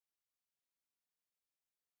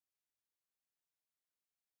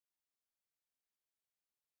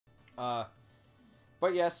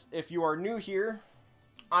But yes, if you are new here,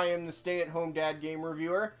 I am the stay-at-home dad game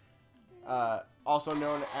reviewer, also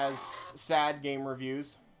known as Sad Game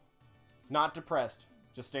Reviews. Not depressed,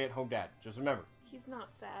 just stay-at-home dad. Just remember. He's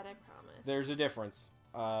not sad, I promise. There's a difference.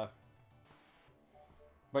 But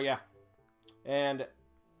yeah. And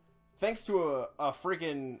thanks to a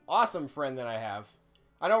freaking awesome friend that I have.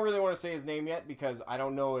 I don't really want to say his name yet because I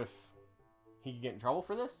don't know if he could get in trouble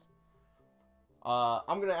for this.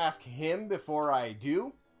 I'm going to ask him before I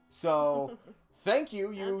do. So, thank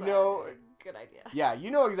you. You know... Good idea. Yeah, you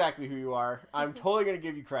know exactly who you are. I'm totally going to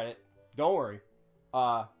give you credit. Don't worry.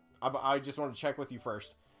 I just want to check with you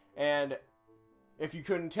first. And if you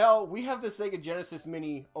couldn't tell, we have the Sega Genesis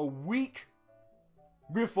Mini a week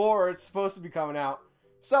before it's supposed to be coming out.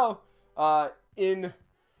 So, in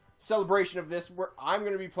celebration of this, I'm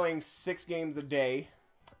going to be playing 6 games a day.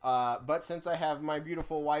 But since I have my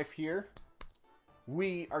beautiful wife here,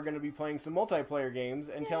 we are going to be playing some multiplayer games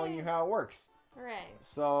and telling you how it works. Right.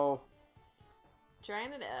 So,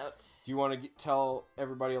 trying it out. Do you want to tell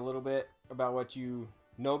everybody a little bit about what you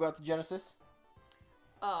know about the Genesis?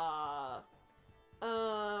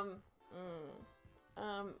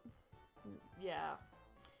 Yeah.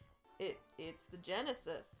 It's the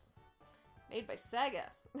Genesis. Made by SEGA.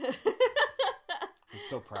 I'm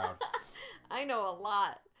so proud. I know a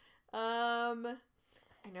lot.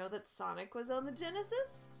 I know that Sonic was on the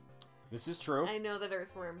Genesis. This is true. I know that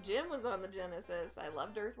Earthworm Jim was on the Genesis. I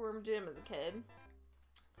loved Earthworm Jim as a kid.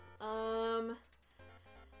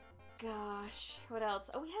 Gosh, what else?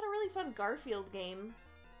 Oh, we had a really fun Garfield game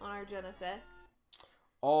on our Genesis.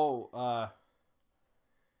 Oh,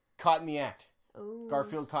 Caught in the Act. Ooh,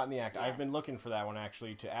 Garfield Caught in the Act. yes. I've been looking for that one,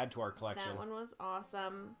 actually, to add to our collection. That one was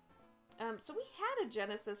awesome. So we had a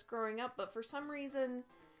Genesis growing up, but for some reason,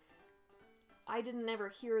 I didn't ever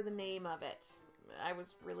hear the name of it. I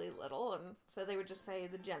was really little, and so they would just say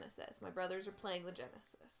the Genesis. My brothers are playing the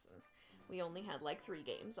Genesis, and we only had like 3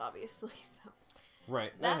 games, obviously, so...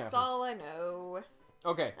 Right. That's all I know.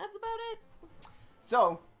 Okay. That's about it.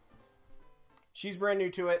 So, she's brand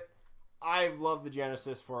new to it. I've loved the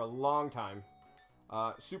Genesis for a long time.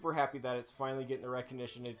 Super happy that it's finally getting the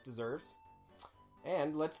recognition it deserves.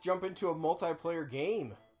 And let's jump into a multiplayer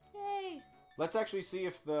game. Yay. Let's actually see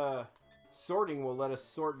if the sorting will let us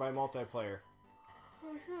sort by multiplayer.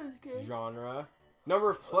 Okay. Genre.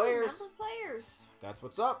 Number of players. Number of players. That's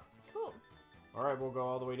what's up. Cool. Alright, we'll go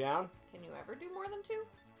all the way down. Can you ever do more than 2?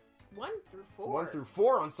 1 through 4. 1 through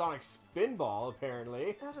 4 on Sonic Spinball,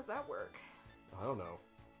 apparently. How does that work? I don't know.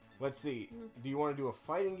 Let's see. Do you want to do a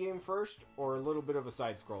fighting game first, or a little bit of a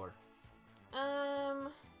side-scroller?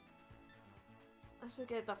 Let's just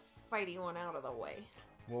get the fighty one out of the way.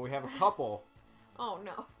 Well, we have a couple. Oh,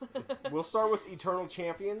 no. We'll start with Eternal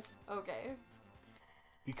Champions. Okay.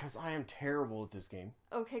 Because I am terrible at this game.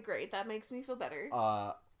 Okay, great. That makes me feel better.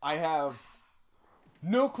 I have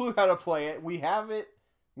no clue how to play it. We have it.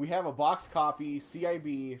 We have a box copy,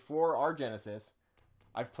 CIB, for our Genesis.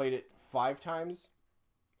 I've played it 5 times,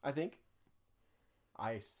 I think.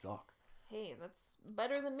 I suck. Hey, that's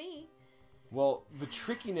better than me. Well, the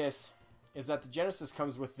trickiness is that the Genesis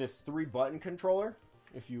comes with this 3-button controller.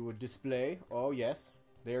 If you would display. Oh, yes.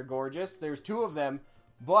 They're gorgeous. There's 2 of them.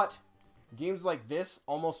 But games like this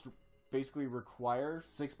almost basically require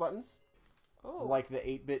 6 buttons. Oh. Like the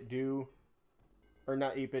 8-bit do. Or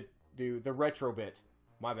not 8-bit do. The Retro-bit.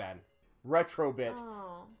 My bad. Retro-bit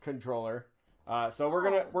controller. So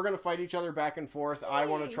we're gonna fight each other back and forth. Hey. I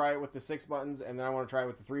want to try it with the 6 buttons, and then I want to try it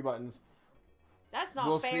with the 3 buttons. That's not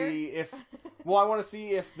we'll fair. See if. Well, I want to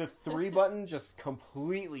see if the 3 button just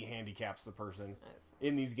completely handicaps the person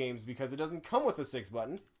in these games because it doesn't come with a 6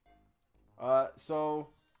 button. So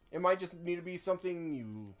it might just need to be something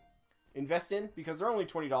you invest in because they're only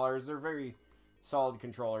 $20. They're very solid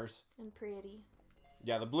controllers. And pretty.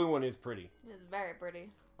 Yeah, the blue one is pretty. It's very pretty.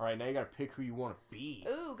 All right, now you gotta pick who you want to be.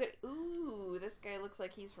 Ooh, good. Ooh, this guy looks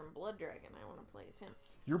like he's from Blood Dragon. I want to play as him.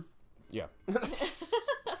 Yeah.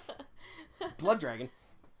 Blood Dragon.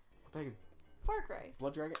 Far Cry.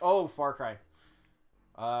 Blood Dragon. Oh, Far Cry.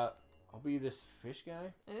 I'll be this fish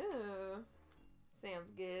guy. Ooh, sounds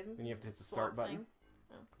good. Then you have to hit the start button.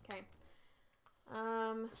 Oh, okay.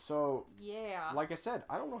 So yeah. Like I said,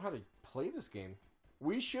 I don't know how to play this game.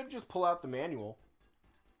 We should just pull out the manual.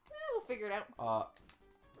 We'll figure it out.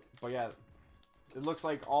 But yeah, it looks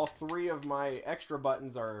like all 3 of my extra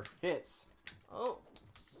buttons are hits. Oh,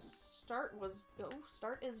 start is jump.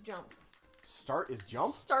 Start is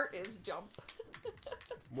jump? Start is jump.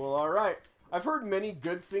 Well, alright. I've heard many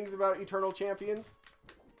good things about Eternal Champions.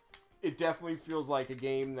 It definitely feels like a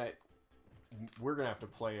game that we're gonna have to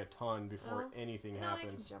play a ton before anything I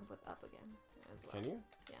happens. can jump with up again as well. Can you?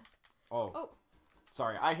 Yeah. Oh.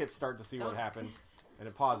 Sorry, I hit start to see what happens, and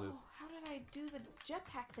it pauses. Oh, how did I do the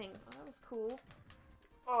jetpack thing? Oh, that was cool.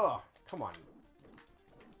 Oh, come on.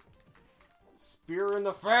 Spear in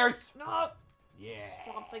the face! No! Yeah.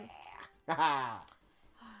 Something.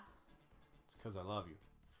 It's because I love you.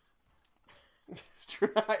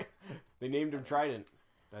 They named him Trident.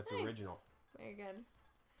 That's Nice. original. Very good.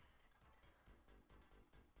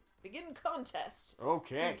 Begin contest.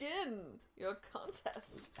 Okay. Begin your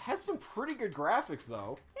contest. It has some pretty good graphics,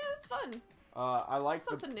 though. Yeah, that's fun. I like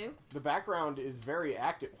Something new. The background is very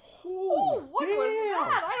active. Oh, what was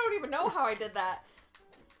that? I don't even know how I did that.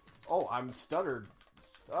 Oh, I'm stuttered.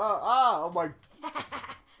 Oh my.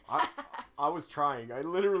 I was trying. I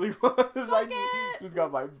literally was. I just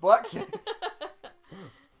got my butt kicked.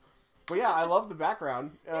 But yeah, I love the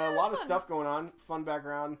background. A lot of stuff going on. Fun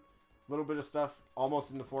background. A little bit of stuff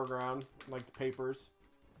almost in the foreground, like the papers.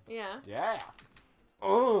 Yeah. Yeah.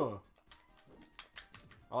 Ugh.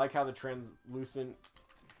 I like how the translucent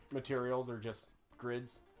materials are just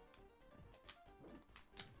grids.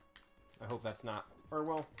 I hope that's not... Or,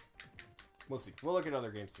 well, we'll see. We'll look at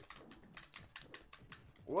other games, too.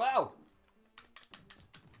 Wow!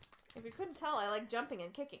 If you couldn't tell, I like jumping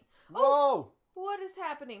and kicking. Whoa! Oh, what is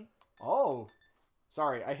happening? Oh.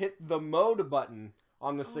 Sorry, I hit the mode button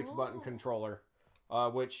on the 6-button controller,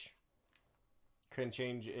 which can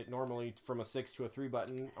change it normally from a 6 to a 3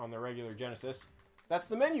 button on the regular Genesis. That's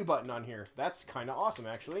the menu button on here. That's kind of awesome,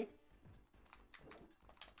 actually.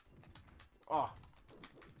 Oh.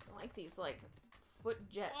 I like these, like, foot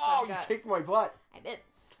jets. Oh, you kicked my butt. I did.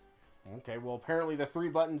 Okay, well, apparently the 3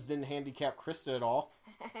 buttons didn't handicap Krista at all.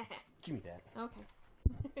 Give me that.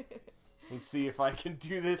 Okay. Let's see if I can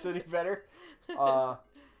do this any better.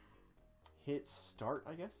 Hit start,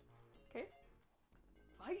 I guess. Okay.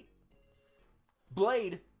 Fight.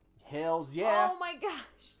 Blade. Hells yeah. Oh my gosh.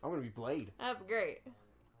 I'm gonna be Blade. That's great.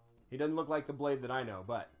 He doesn't look like the Blade that I know,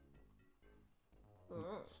 but Mm.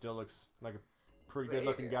 still looks like a pretty good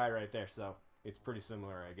looking guy right there, so it's pretty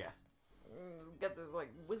similar, I guess. Got this, like,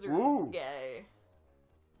 wizard Ooh. guy.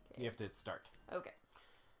 You have to hit start. Okay.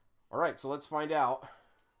 Alright, so let's find out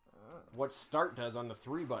what start does on the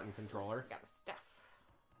 3-button controller. Got stuff.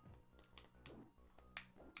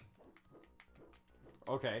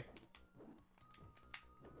 Okay.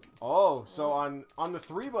 Oh, so on the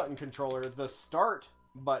 3-button controller, the start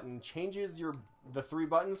button changes the 3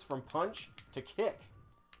 buttons from punch to kick.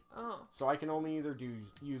 Oh. So I can only either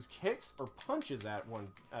use kicks or punches at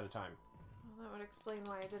a time. Well, that would explain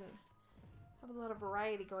why I didn't have a lot of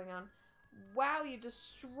variety going on. Wow, you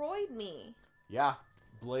destroyed me. Yeah,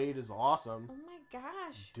 Blade is awesome. Oh my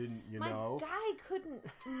gosh. Didn't you My know? guy couldn't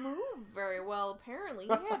move very well, apparently.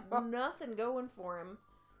 He had nothing going for him.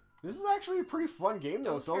 This is actually a pretty fun game,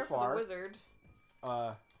 though, so Don't care far. for the wizard.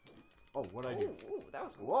 Oh, what'd I do? Ooh, that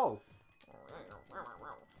was cool. Whoa.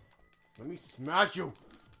 Let me smash you!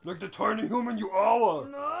 Like the tiny human you are!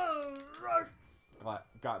 No.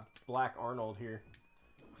 Got Black Arnold here.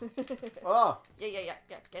 Oh! Yeah.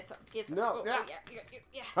 Get some. No, Oh, yeah.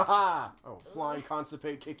 Yeah. Haha! Oh, flying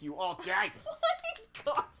constipate kick you all day! Flying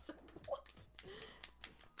constipate. What?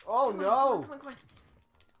 Oh, no! Come on.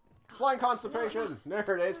 Flying constipation! No.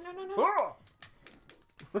 There it is! No.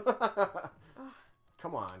 Oh.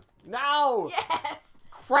 Come on. No! Yes!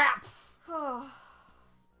 Crap!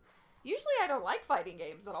 Usually I don't like fighting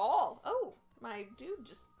games at all. Oh, my dude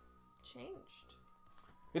just changed.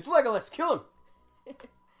 It's Legolas! Kill him!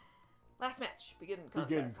 Last match. Begin contest.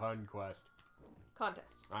 Begin conquest.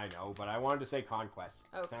 Contest. I know, but I wanted to say conquest.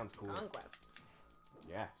 Oh, sounds cool. Conquests.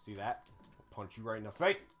 Yeah, see that? I'll punch you right in the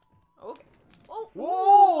face. Okay. Oh,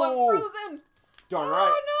 Whoa! I'm frozen. Darn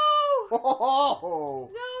right. Oh no! Oh!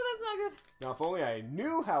 No, that's not good. Now, if only I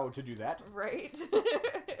knew how to do that. Right.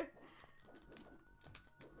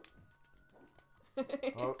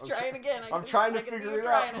 Oh, trying again. I'm trying to figure it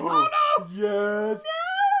out. Oh no! Yes!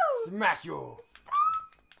 No! Smash you!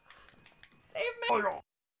 Save me! Oh, no.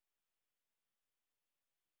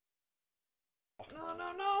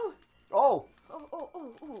 No. Oh!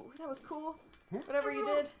 Oh, that was cool. Whatever you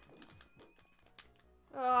did.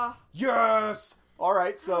 Yes!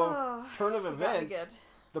 Alright, so, Oh, turn of you got me events, good.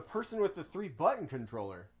 the person with the 3-button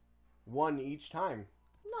controller won each time.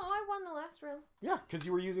 No, I won the last round. Yeah, because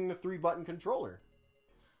you were using the 3-button controller.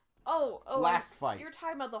 Oh. Last fight. You're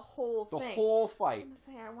talking about the whole The thing. whole I fight. was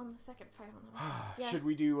gonna say I won the second fight on that one. Yes. Should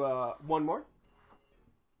we do one more?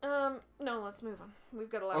 No, let's move on.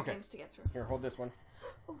 We've got a lot of games to get through. Here, hold this one.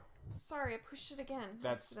 Oh, sorry, I pushed it again.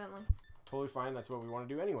 That's accidentally. totally fine. That's what we want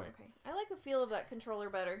to do anyway. Okay. I like the feel of that controller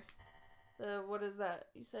better What is that?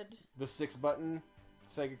 You said... The 6-button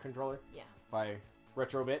Sega controller? Yeah. By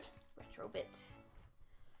Retrobit. Retrobit.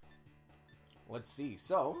 Let's see.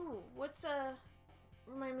 So... Ooh, what's,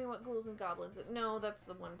 Remind me what Ghouls and Goblins... No, that's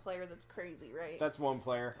the one player that's crazy, right? That's one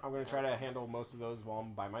player. I'm going to try to handle most of those while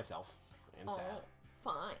I'm by myself. And sad.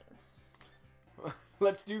 Fine.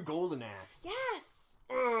 Let's do Golden Axe. Yes!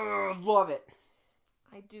 Love it.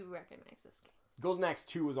 I do recognize this game. Golden Axe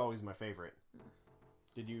 2 was always my favorite.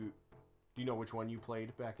 Do you know which one you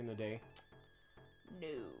played back in the day? No,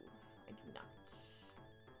 I do not.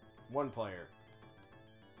 One player.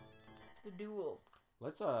 The duel.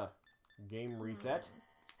 Let's game reset.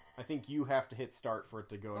 I think you have to hit start for it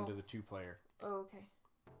to go into the 2-player. Oh, okay.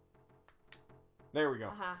 There we go.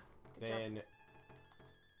 Aha. Good Then job.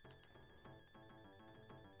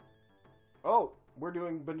 oh, we're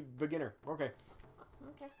doing beginner. Okay.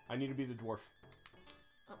 Okay. I need to be the dwarf.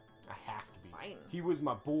 Oh. I have to be. Fine. He was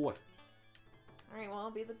my boy. Alright, well,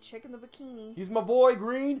 I'll be the chick in the bikini. He's my boy,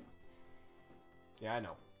 Green. Yeah, I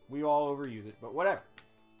know. We all overuse it, but whatever.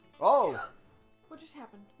 Oh! What just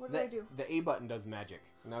happened? What did I do? The A button does magic,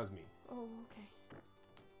 and that was me. Oh, okay.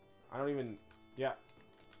 I don't even... Yeah.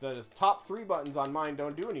 The top 3 buttons on mine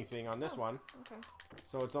don't do anything on this one. Okay.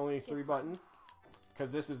 So it's only 3 button.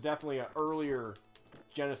 Because this is definitely an earlier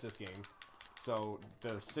Genesis game. So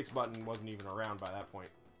the 6 button wasn't even around by that point.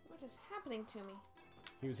 What is happening to me?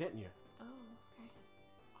 He was hitting you. Oh, okay.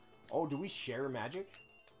 Oh, do we share magic?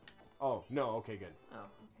 Oh, no. Okay, good. Oh, okay.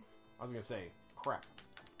 I was going to say, crap.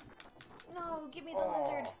 No, give me the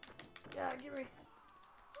lizard. Yeah, give me...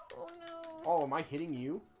 Oh, no. Oh, am I hitting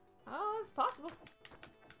you? Oh, it's possible.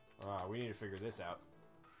 We need to figure this out.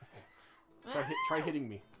 Try hitting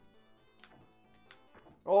me.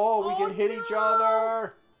 Oh, we can hit each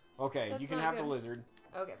other! Okay, That's you can not have good. the lizard.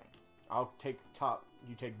 Okay, thanks. I'll take top,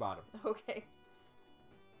 you take bottom. Okay.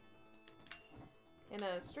 In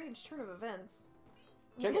a strange turn of events...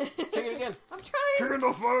 Kick it again! I'm trying! Kick in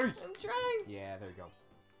the face! I'm trying! Yeah, there you go.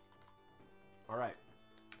 Alright.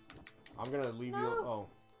 I'm gonna leave you... No. Oh.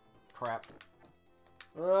 Crap.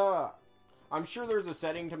 I'm sure there's a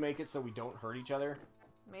setting to make it so we don't hurt each other.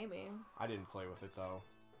 Maybe. I didn't play with it, though.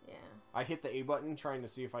 Yeah. I hit the A button trying to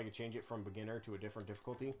see if I could change it from beginner to a different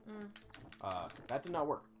difficulty. That did not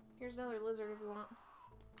work. Here's another lizard if you want.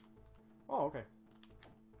 Oh, okay.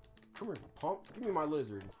 Come here, punk. Give me my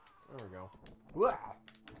lizard. There we go. Blah.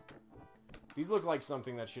 These look like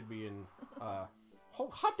something that should be in... oh,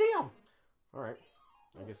 hot damn! Alright.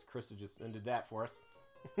 I guess Krista just ended that for us.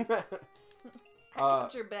 I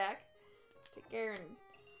got your back. Take care and...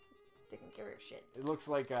 Taking care of shit. It looks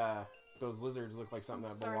like, those lizards look like something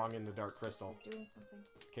that belong in the Dark Crystal. I'm doing something.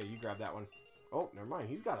 Okay, you grab that one. Oh, never mind.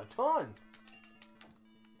 He's got a ton!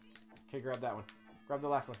 Okay, grab that one. Grab the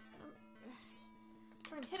last one.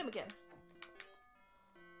 Try and hit him again.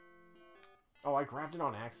 Oh, I grabbed it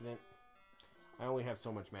on accident. I only have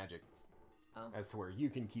so much magic. Oh. As to where you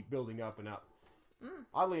can keep building up and up. Mm.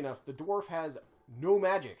 Oddly enough, the dwarf has no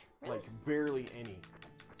magic. Really? Like, barely any.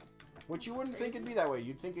 Which you That's wouldn't think it'd be that way.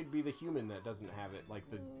 You'd think it'd be the human that doesn't have it. Like,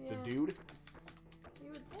 the dude.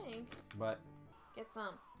 You would think. But... Get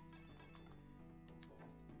some.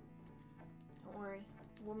 Don't worry.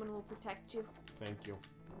 Woman will protect you. Thank you.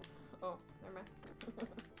 Oh, never mind.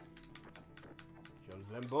 Kills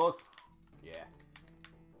them both. Yeah.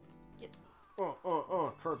 Get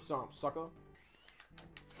some. Curb stomp, sucker.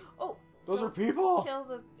 Oh! Those are people! Kill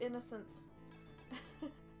the innocents.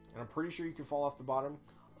 And I'm pretty sure you can fall off the bottom.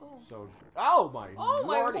 Oh. So... Oh, my Oh,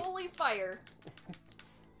 lordy. my holy fire!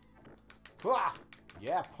 Ah!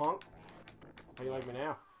 Yeah, punk. How you like me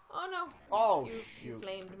now? Oh, no. Oh, You shoot.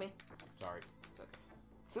 flamed me. Sorry. It's okay.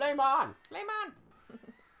 Flame on! Flame on!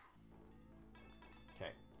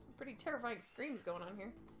 Okay. Some pretty terrifying screams going on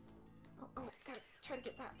here. Oh, gotta try to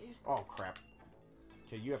get that, dude. Oh, crap.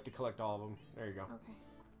 Okay, you have to collect all of them. There you go. Okay.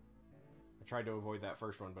 I tried to avoid that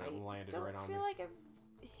first one, but it landed right on I me. don't feel like I've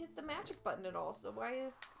hit the magic button at all, so why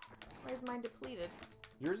is mine depleted?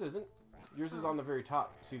 Yours isn't. Yours is on the very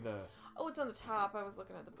top. See the... Oh, it's on the top. I was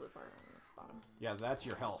looking at the blue part on the bottom. Yeah, that's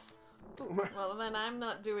your health. Ooh, well, then I'm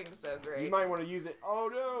not doing so great. You might want to use it. Oh,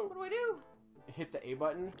 no! What do I do? Hit the A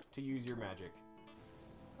button to use your magic.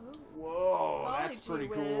 Oh. Whoa, that's pretty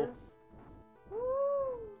cool. Woo!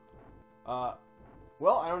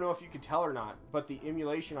 Well, I don't know if you could tell or not, but the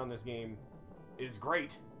emulation on this game is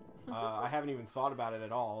great. I haven't even thought about it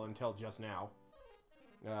at all until just now.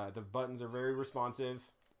 The buttons are very responsive.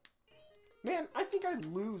 Man, I think I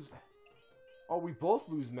lose... Oh, we both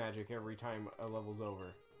lose magic every time a level's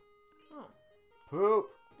over. Oh. Poop!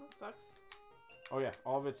 That sucks. Oh yeah,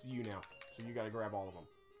 all of it's you now. So you gotta grab all of them.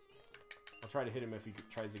 I'll try to hit him if he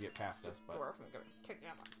tries to get past us, but... Dwarf, I'm gonna kick you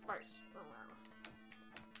out my face.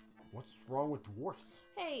 What's wrong with dwarfs?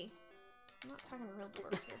 Hey! I'm not talking to real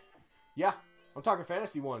dwarfs here. Yeah, I'm talking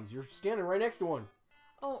fantasy ones. You're standing right next to one.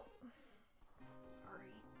 Oh.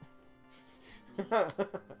 Sorry.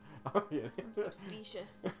 Oh, yeah. I'm so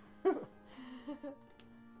specious. It's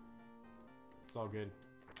all good.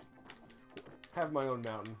 Have my own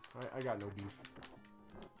mountain. I got no beef.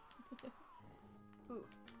 Ooh.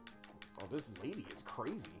 Oh, this lady is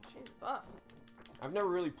crazy. She's buff. I've never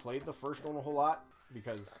really played the first one a whole lot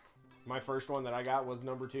because my first one that I got was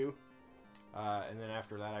number 2. And then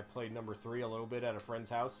after that, I played number 3 a little bit at a friend's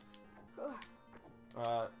house.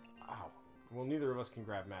 Ow. Well, neither of us can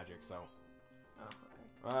grab magic, so...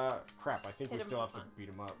 Oh, okay. Crap, I think we still have to beat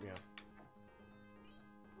him up, yeah.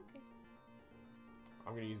 Okay.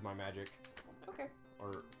 I'm gonna use my magic. Okay.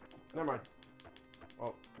 Or... Never mind.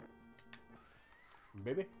 Oh.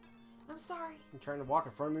 Baby? I'm sorry. You trying to walk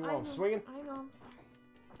in front of me while I'm swinging? I know, I'm sorry.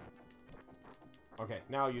 Okay,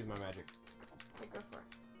 now I'll use my magic. Okay, go for it.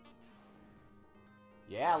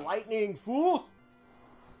 Yeah, lightning, fools!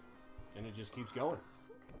 And it just keeps going.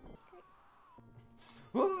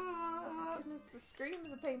 Goodness, the scream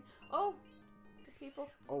is a pain. Oh! The people.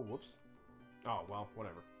 Oh, whoops. Oh, well,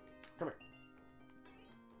 whatever. Come here.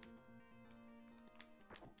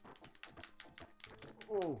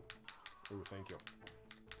 Oh. Ooh, thank you.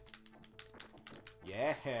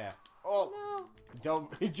 Yeah. Oh. No.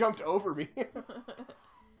 He jumped over me.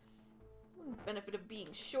 Benefit of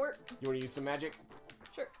being short. You want to use some magic?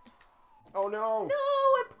 Sure. Oh, no. No,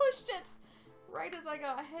 I pushed it. Right as I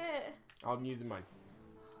got hit. I'm using mine.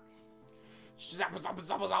 Okay.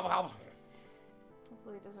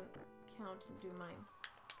 Hopefully it doesn't count and do mine.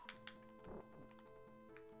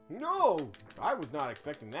 No! I was not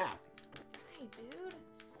expecting that. Hey, dude.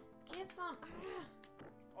 Get some.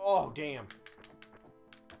 Oh, damn.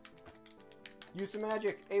 Use some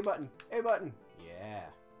magic. A button. A button.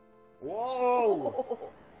 Yeah.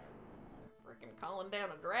 Whoa! Freaking calling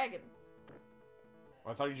down a dragon.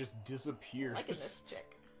 I thought he just disappeared. Liking this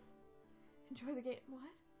chick. Enjoy the game.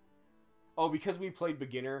 What? Oh, because we played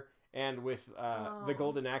beginner, and with the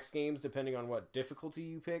Golden Axe games, depending on what difficulty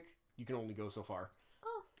you pick, you can only go so far.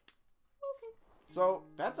 Oh, okay. So,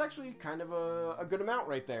 that's actually kind of a good amount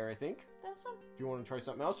right there, I think. That was fun. Do you want to try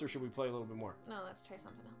something else, or should we play a little bit more? No, let's try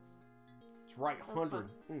something else. It's right, 100.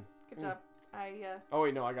 Good job. Oh,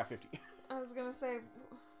 wait, no, I got 50. I was gonna say...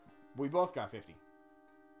 We both got 50.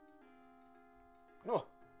 Oh.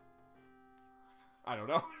 I don't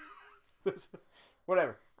know.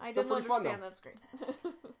 Whatever. I Still didn't pretty fun, understand though. that screen.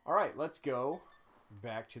 Alright, let's go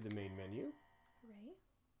back to the main menu. Right?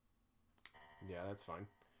 Yeah, that's fine.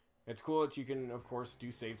 It's cool that you can, of course,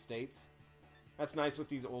 do save states. That's nice with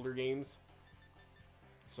these older games.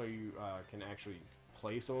 So you can actually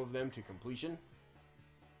play some of them to completion.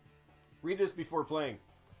 Read this before playing.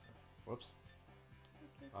 Whoops.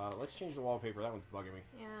 Okay. Let's change the wallpaper. That one's bugging me.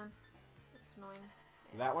 Yeah, it's annoying.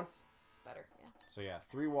 Yeah, That one? It's better, yeah. So yeah,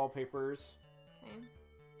 3 wallpapers. Okay.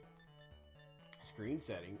 Screen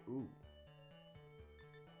setting. Ooh.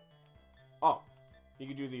 Oh, you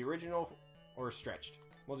could do the original or stretched.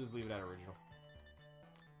 We'll just leave it at original.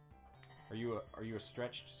 Are you a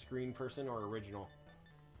stretched screen person or original?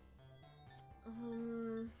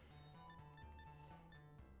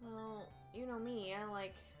 Well, you know me. I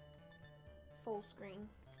like full screen.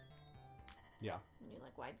 Yeah. And you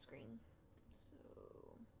like widescreen. So.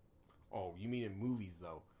 Oh, you mean in movies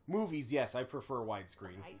though? Movies, yes, I prefer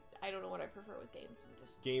widescreen. I don't know what I prefer with games. I'm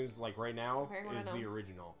just games like right now is the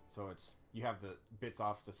original, so it's you have the bits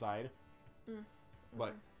off the side,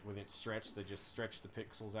 but when it's stretched, they just stretch the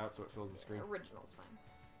pixels out so it fills the screen. Original's fine.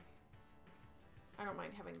 I don't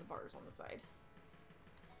mind having the bars on the side.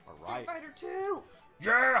 All Street right. Fighter 2.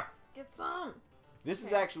 Yeah. Get some. This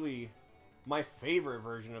is actually my favorite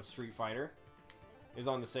version of Street Fighter. Is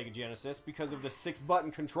on the Sega Genesis because of the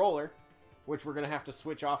 6-button controller, which we're gonna have to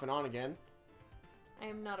switch off and on again. I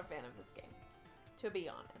am not a fan of this game, to be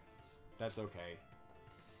honest. That's okay,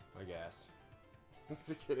 I guess.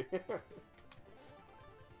 Just kidding.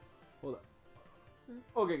 Hold on.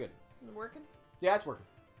 Okay, good. Is it working? Yeah, it's working.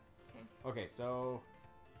 Okay. Okay, so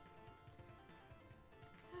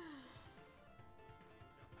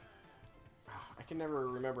I can never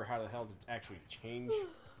remember how the hell to actually change.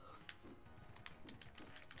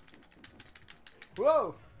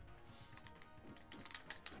 Whoa!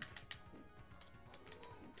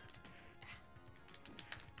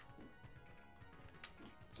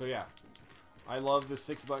 So yeah, I love the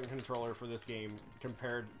 6-button controller for this game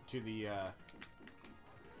compared to the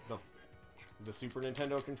Super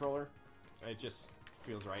Nintendo controller. It just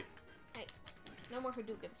feels right. Hey, no more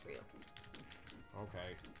Hadoukens for you.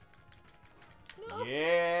 Okay. No.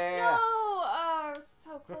 Yeah! No! Oh, I was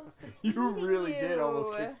so close to You really beating did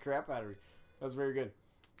almost you. kick the crap out of me. That was very good.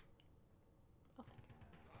 Oh,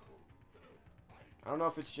 I don't know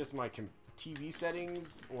if it's just my TV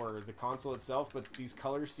settings or the console itself, but these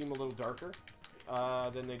colors seem a little darker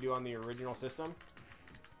than they do on the original system.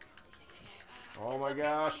 Oh my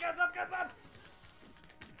gosh. Get up! Yeah,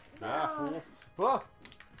 Ah. fool. Oh!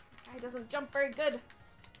 Guy doesn't jump very good.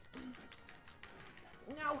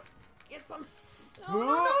 No! Get some! No, no, no,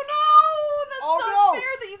 no! That's Oh, not no. fair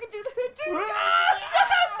that you can do the Hadouken! Yes!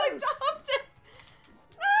 I dodged it!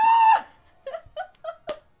 Ah!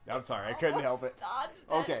 I'm sorry, I couldn't help it. Dodged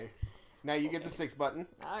it. Okay, now you get the 6 button.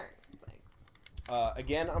 Alright, thanks.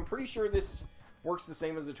 Again, I'm pretty sure this works the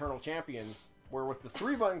same as Eternal Champions, where with the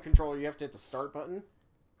 3 button controller, you have to hit the start button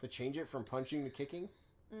to change it from punching to kicking.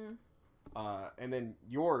 And then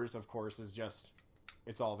yours, of course, is just,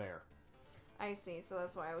 it's all there. I see, so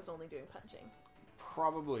that's why I was only doing punching.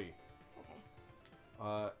 Probably.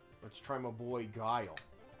 Okay. Let's try my boy Guile.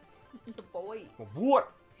 The boy. My boy!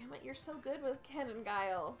 Damn it, you're so good with Ken and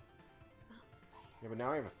Guile. Yeah, but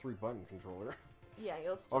now I have a 3 button controller. Yeah,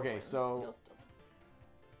 you'll still Okay, win. so- You'll still win.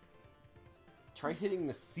 Try hitting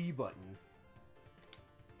the C button.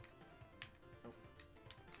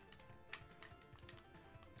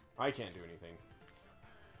 I can't do anything.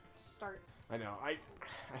 Start. I know. I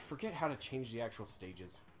forget how to change the actual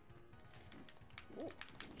stages. Ooh,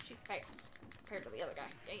 she's fast compared to the other guy.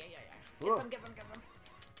 Yeah. Whoa. Get some.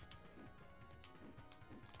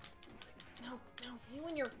 No, you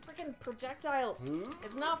and your freaking projectiles.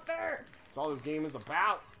 It's not fair. That's all this game is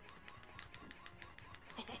about.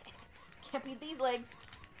 Can't beat these legs.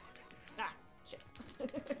 Ah, shit.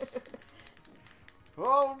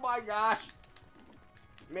 Oh my gosh.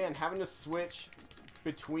 Man, having to switch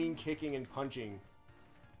between kicking and punching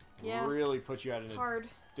really puts you at a Hard.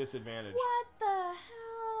 disadvantage. What the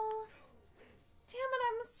hell? Damn it,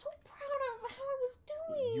 I'm so proud of how I was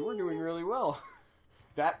doing. You were doing really well.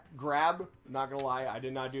 That grab, not gonna lie, I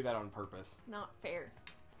did not do that on purpose. Not fair.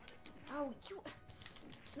 Oh, you...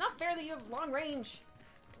 It's not fair that you have long range.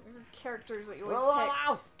 Your characters that you always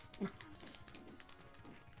pick.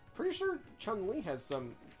 Pretty sure Chun-Li has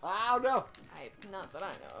some... Oh, no! Not that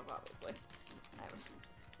I know of, obviously. I'm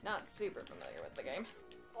not super familiar with the game.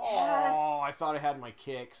 Oh, Yes. I thought I had my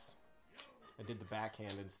kicks. I did the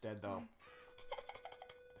backhand instead, though.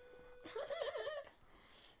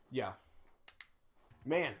 Yeah.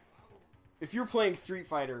 Man, if you're playing Street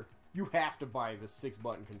Fighter, you have to buy the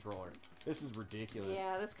 6-button controller. This is ridiculous.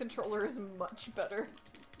 Yeah, this controller is much better.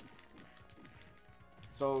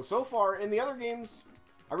 So far, in the other games,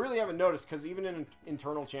 I really haven't noticed, because even in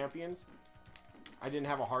Eternal Champions, I didn't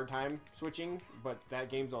have a hard time switching, but that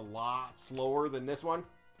game's a lot slower than this one.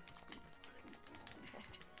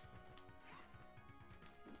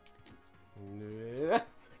 Oh,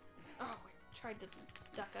 I tried to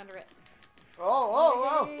duck under it.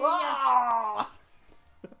 Oh!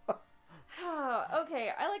 Okay,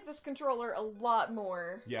 I like this controller a lot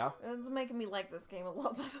more. Yeah? It's making me like this game a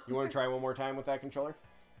lot better. You want to try one more time with that controller?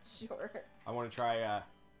 Sure. I want to try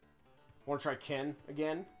Ken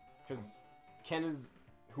again, because Ken is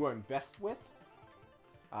who I'm best with.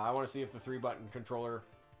 I want to see if the 3-button controller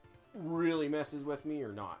really messes with me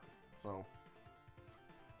or not. So,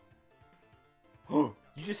 you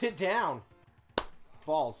just hit down.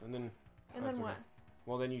 Balls, and then... And then what?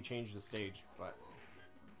 Well, then you change the stage, but...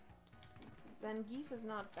 Zangief is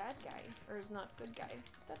not bad guy, or is not good guy.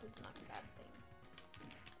 That is not a bad thing.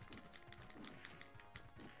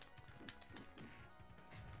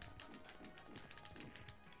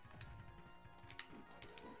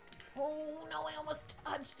 Oh no, I almost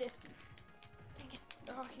touched it. Dang it.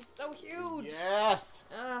 Oh, he's so huge. Yes!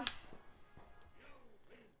 Ugh.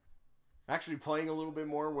 Actually, playing a little bit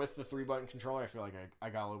more with the 3-button controller, I feel like I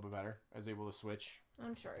got a little bit better. I was able to switch.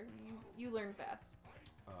 I'm sure. You learn fast.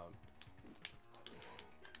 Oh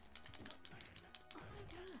my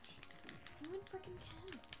gosh. You and frickin'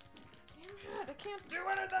 Ken. Damn it, I can't do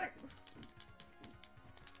anything!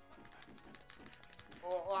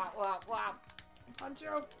 Wow. Punch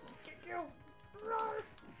you! Kick you! Roar.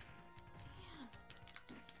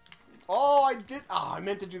 Oh, I did... Oh, I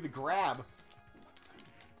meant to do the grab.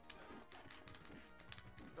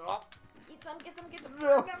 Oh. Eat some, get some, get some!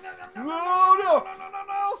 No. No!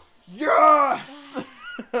 Yes!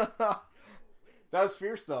 That was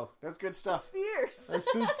fierce, though. That's good stuff. Fierce! That's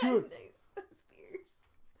good. Nice. That's fierce.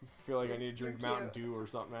 I feel like I need to drink You're Mountain cute. Dew or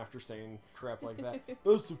something after saying crap like that.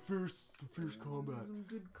 That's the fierce combat. Some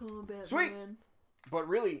good combat, Sweet! man. But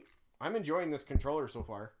really, I'm enjoying this controller so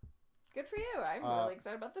far. Good for you. I'm really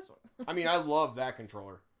excited about this one. I mean, I love that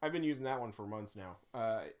controller. I've been using that one for months now.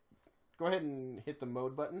 Go ahead and hit the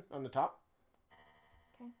mode button on the top.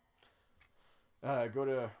 Okay. Go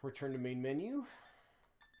to return to main menu.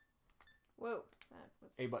 Whoa, that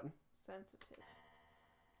was A button. sensitive.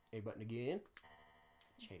 A button again.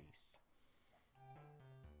 Chase.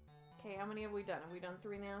 Okay, how many have we done? Have we done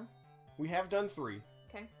 3 now? We have done 3.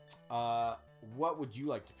 Okay. What would you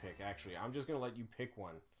like to pick, actually? I'm just going to let you pick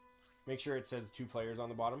one. Make sure it says 2 players on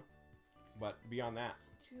the bottom. But beyond that.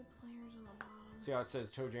 2 players on the bottom. See how it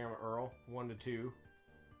says Toe Jam Earl? 1 to 2.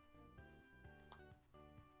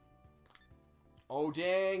 Oh,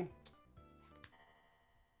 dang.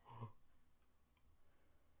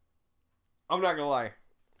 I'm not going to lie.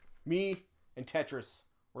 Me and Tetris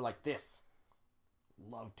were like this.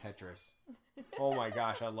 Love Tetris. Oh my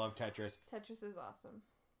gosh, I love Tetris. Tetris is awesome.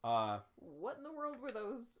 What in the world were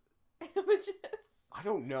those images? I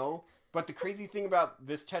don't know. But the crazy thing about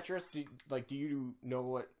this Tetris, do you know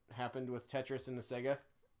what happened with Tetris in the SEGA?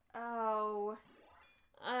 Oh,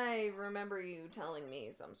 I remember you telling me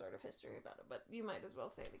some sort of history about it, but you might as well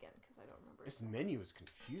say it again, because I don't remember. This menu is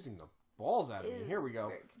confusing the balls out of me. Here we go.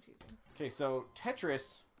 Very confusing. Okay, so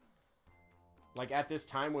Tetris, like at this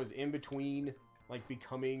time, was in between, like,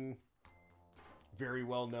 becoming very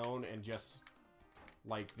well known and just,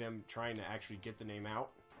 like, them trying to actually get the name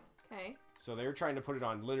out. Okay. So they were trying to put it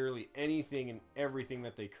on literally anything and everything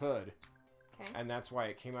that they could. Okay. And that's why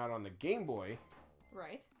it came out on the Game Boy.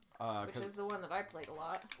 Right. Which is the one that I played a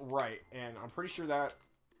lot. Right, and I'm pretty sure that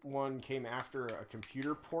one came after a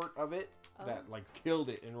computer port of it that, like, killed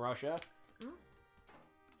it in Russia. Mm.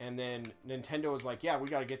 And then Nintendo was like, yeah, we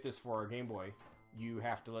got to get this for our Game Boy. You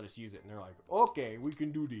have to let us use it. And they're like, okay, we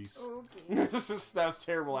can do these. Okay. That's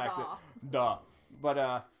terrible accent. Duh.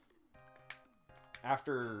 But,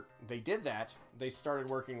 after they did that, they started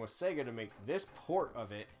working with SEGA to make this port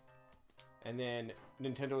of it. And then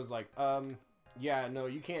Nintendo was like, yeah, no,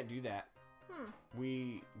 you can't do that.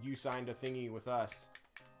 You signed a thingy with us,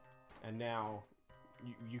 and now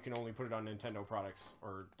you can only put it on Nintendo products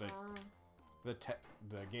or the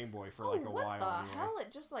Game Boy for like a while. What the hell?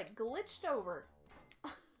 It just like glitched over.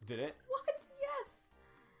 Did it? What? Yes.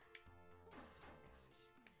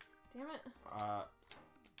 Damn it.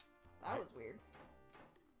 That was weird.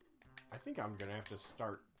 I think I'm gonna have to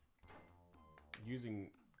start using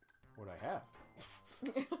what I have.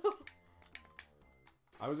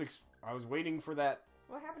 I was waiting for that.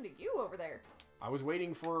 What happened to you over there? I was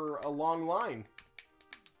waiting for a long line.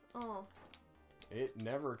 Oh. It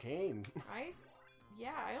never came. I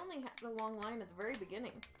only had the long line at the very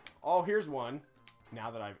beginning. Oh, here's one.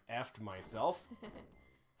 Now that I've effed myself.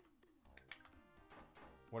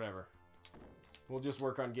 Whatever. We'll just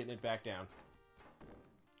work on getting it back down.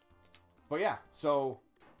 But yeah, so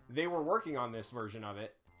they were working on this version of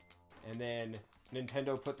it, and then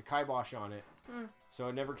Nintendo put the kibosh on it, so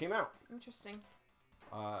it never came out. Interesting.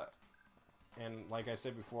 And like I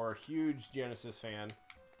said before, huge Genesis fan.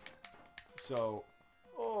 So,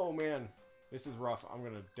 oh man, this is rough. I'm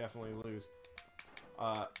gonna definitely lose.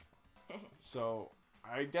 So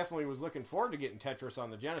I definitely was looking forward to getting Tetris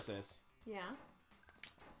on the Genesis. Yeah.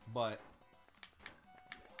 But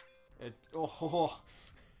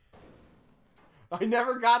I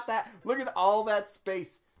never got that. Look at all that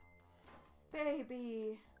space.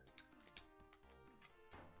 Baby.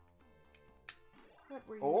 What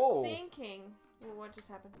were you thinking? Well, what just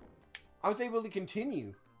happened? I was able to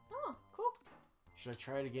continue. Oh, cool. Should I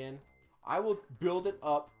try it again? I will build it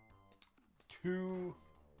up to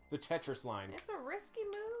the Tetris line. It's a risky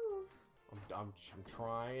move. I'm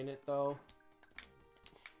trying it, though.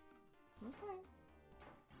 Okay.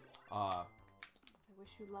 I wish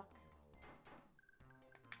you luck.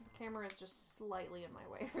 The camera is just slightly in my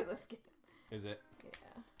way for this game. Is it? Yeah,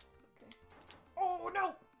 it's okay. Oh,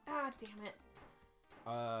 no! Ah, damn it.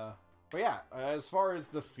 But yeah, as far as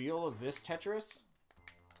the feel of this Tetris,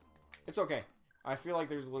 it's okay. I feel like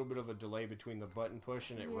there's a little bit of a delay between the button push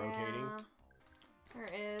and it rotating. There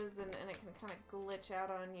is, and it can kind of glitch out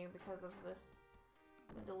on you because of the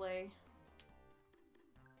delay.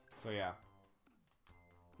 So yeah.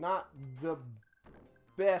 Not the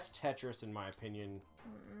best Tetris in my opinion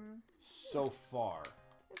so far.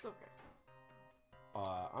 It's okay.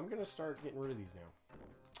 I'm gonna start getting rid of these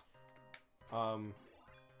now.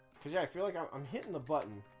 Cause yeah, I feel like I'm hitting the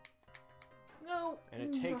button. No. And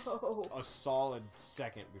it takes a solid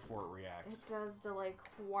second before it reacts. It does delay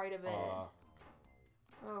quite a bit.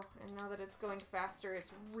 Oh, and now that it's going faster,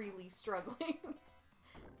 it's really struggling.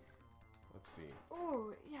 Let's see.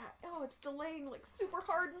 Oh, yeah. Oh, it's delaying like super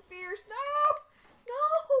hard and fierce. No!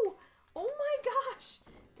 No! Oh my gosh!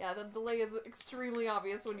 Yeah, the delay is extremely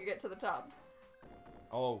obvious when you get to the top.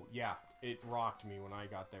 Oh, yeah. It rocked me when I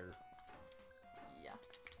got there. Yeah.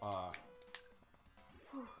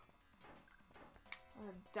 Whew.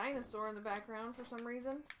 A dinosaur in the background for some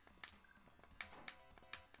reason.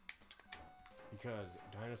 Because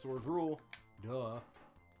dinosaurs rule. Duh. Of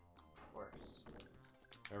course.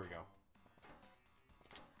 There we go.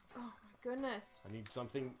 Oh my goodness. I need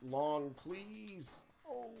something long, please.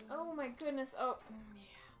 Oh my goodness. Oh,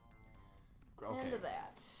 yeah. Okay. End of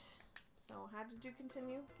that. So, how did you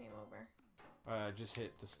continue? Game over. Just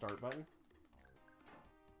hit the start button.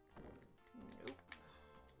 Nope.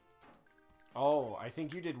 Oh, I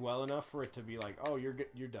think you did well enough for it to be like, oh, you're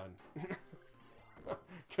done.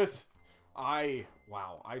 Because I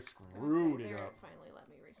screwed it up. It finally let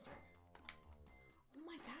me restart. Oh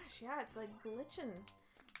my gosh, yeah, it's like glitching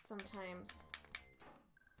sometimes.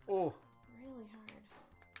 Oh. Really hard.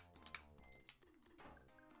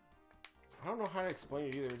 I don't know how to explain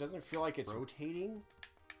it either. It doesn't feel like it's rotating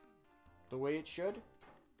the way it should.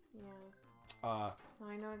 Yeah. No,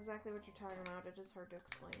 I know exactly what you're talking about. It is hard to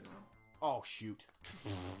explain, though. Oh, shoot.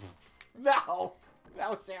 No! That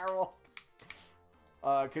was terrible.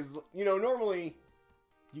 Because, you know, normally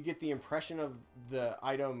you get the impression of the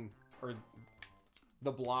item or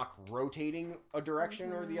the block rotating a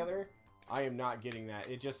direction or the other. I am not getting that.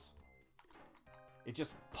 It just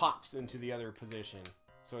pops into the other position.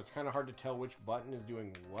 So it's kind of hard to tell which button is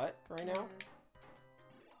doing what right now.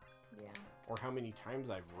 Yeah. Or how many times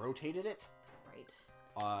I've rotated it. Right.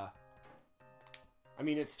 I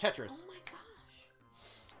mean, it's Tetris. Oh my gosh.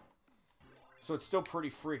 So it's still pretty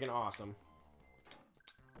freaking awesome.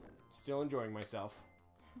 Still enjoying myself.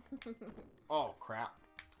 Oh, crap.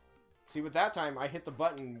 See, with that time, I hit the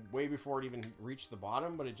button way before it even reached the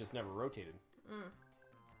bottom, but it just never rotated.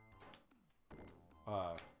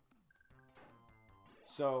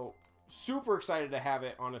 So, super excited to have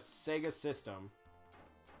it on a Sega system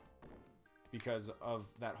because of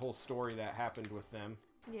that whole story that happened with them.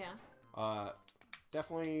 Yeah.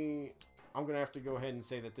 Definitely, I'm going to have to go ahead and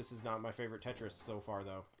say that this is not my favorite Tetris so far,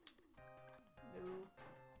 though.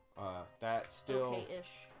 No. That's still...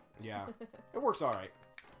 Okay-ish. Yeah. It works alright.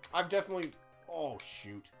 I've definitely... Oh,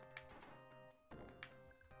 shoot.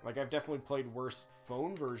 Like, I've definitely played worse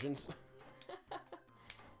phone versions.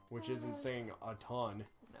 Which isn't saying a ton.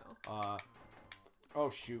 No. Oh,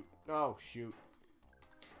 shoot. Oh, shoot.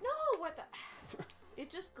 No, what the... It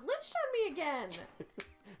just glitched on me again.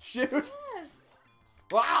 Shoot. Yes.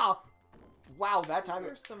 Wow. Wow, that time...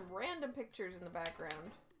 There's some random pictures in the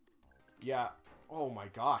background. Yeah. Oh, my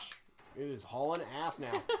gosh. It is hauling ass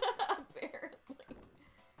now. Apparently.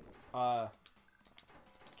 Oh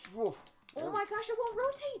my gosh, it won't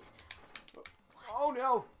rotate. What? Oh,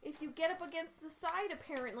 no. If you get up against the side,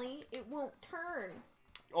 apparently, it won't turn.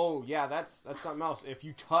 Oh, yeah, that's something else. If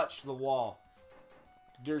you touch the wall,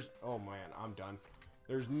 there's... Oh, man, I'm done.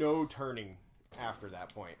 There's no turning after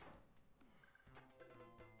that point.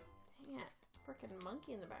 Dang it. Frickin'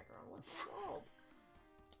 monkey in the background. What the world?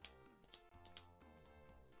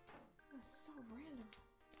 That's so random.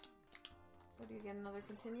 So do you get another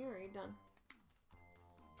continue, or are you done?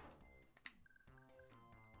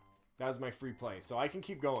 That was my free play, so I can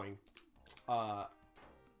keep going. But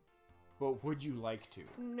would you like to?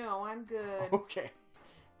 No, I'm good. Okay.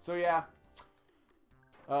 So yeah.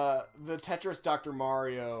 The Tetris Dr.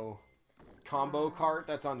 Mario combo cart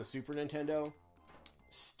that's on the Super Nintendo,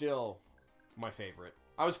 still my favorite.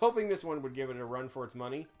 I was hoping this one would give it a run for its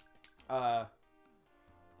money. I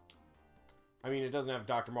mean, it doesn't have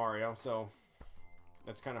Dr. Mario, so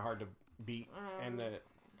that's kind of hard to beat. And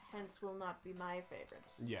hence will not be my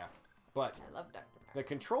favorites. Yeah, but I love Dr. Mario. The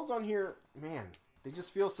controls on here, man, they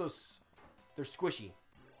just feel so... They're squishy.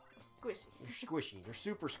 Squishy. They're squishy. They're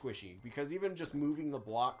super squishy. Because even just moving the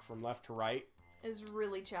block from left to right... is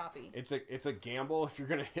really choppy. It's a gamble if you're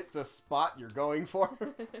going to hit the spot you're going for.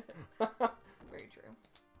 Very true.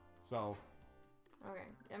 So...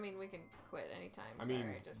 Okay. I mean, we can quit anytime. I mean,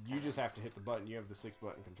 Sorry, you just have to hit the button. You have the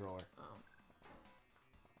 6-button controller. Oh.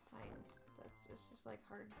 Fine. It's just like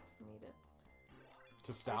hard for me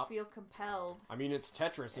to stop. I feel compelled. I mean, it's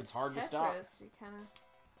Tetris. It's hard to stop. You kind of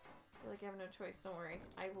feel like you have no choice. Don't worry.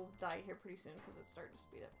 I will die here pretty soon because it's starting to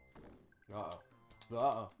speed up. Uh-oh.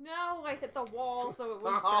 Uh-oh. No, I hit the wall so it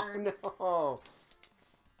wouldn't turn. Oh,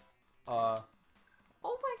 no.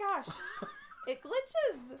 Oh my gosh. It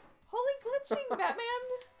glitches. Holy glitching, Batman!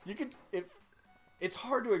 You could... It's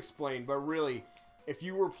hard to explain, but really, if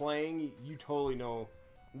you were playing, you totally know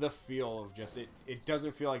the feel of just... It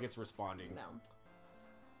doesn't feel like it's responding. No.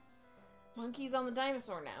 Monkey's on the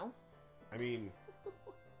dinosaur now. I mean,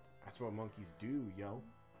 that's what monkeys do, yo.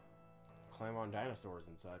 climb on dinosaurs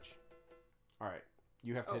and such. Alright.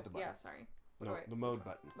 You have to hit the button. Yeah, sorry. No, the mode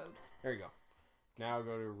button. Mode. There you go. Now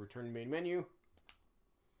go to return to main menu.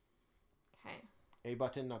 Okay. A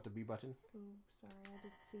button, not the B button. Ooh, sorry, I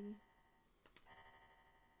did see.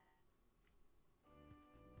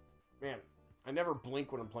 Man, I never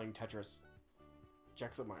blink when I'm playing Tetris.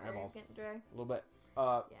 Jacks up my eyeballs. Getting dry. A little bit.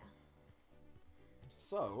 Yeah.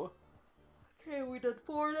 So. Okay, we did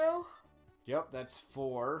 4 now. Yep, that's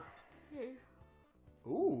 4. Okay.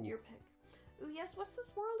 Ooh. Your pick. Ooh, yes. What's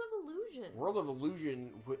this World of Illusion? World of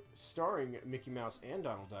Illusion starring Mickey Mouse and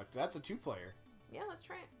Donald Duck. That's a 2-player. Yeah, that's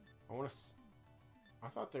right. I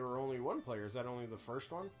thought there were only 1 player. Is that only the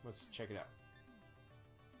first one? Let's check it out.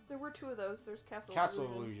 There were 2 of those. There's Castle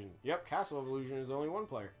of Illusion. Yep, Castle of Illusion is only 1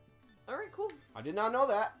 player. Alright, cool. I did not know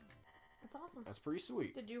that. That's awesome. That's pretty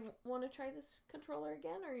sweet. Did you want to try this controller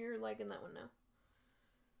again, or you're liking that one now?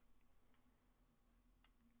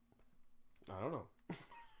 I don't know.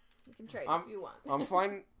 You can trade if you want. I'm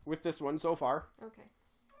fine with this one so far. Okay.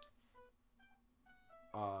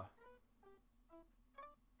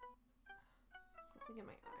 Something in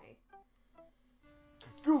my eye.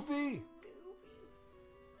 Goofy!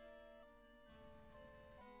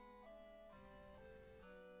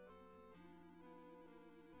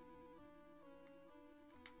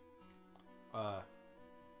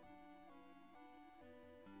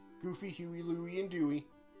 Goofy, Huey, Louie, and Dewey.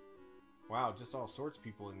 Wow, just all sorts of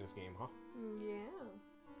people in this game, huh? Yeah.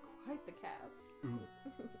 Quite the cast. Ooh.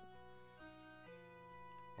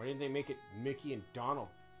 Why didn't they make it Mickey and Donald?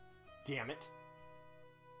 Damn it.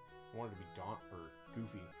 I wanted to be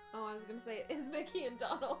Goofy. Oh, I was going to say, it is Mickey and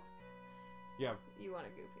Donald. Yeah. You want a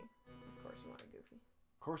Goofy. Of course you want a Goofy.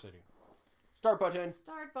 Of course I do. Start button.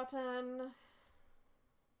 Start button.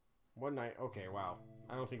 One night. Okay, wow.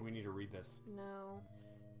 I don't think we need to read this. No.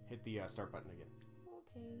 Hit the start button again.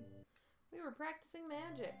 Okay. We were practicing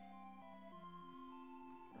magic.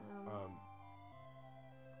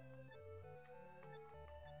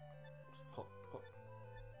 Pull.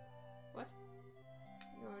 What?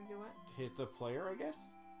 You want to do what? Hit the player, I guess?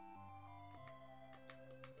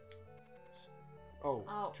 Oh.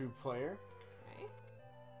 2-player? Okay.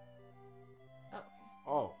 Okay.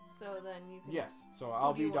 Oh. So then you can... Yes. So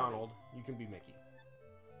I'll be Donald. You can be Mickey.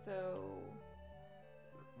 So...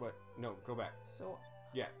 What? No, go back. So...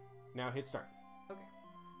 Yeah. Now hit start. Okay.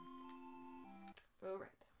 All right.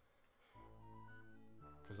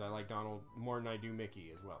 Because I like Donald more than I do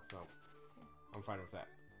Mickey as well, so I'm fine with that.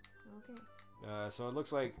 Okay. So it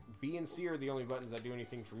looks like B and C are the only buttons that do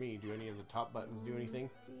anything for me. Do any of the top buttons do anything?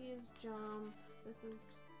 C is jump. This is...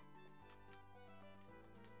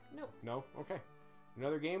 Nope. No? Okay.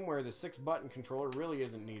 Another game where the 6-button controller really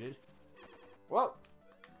isn't needed. Whoa!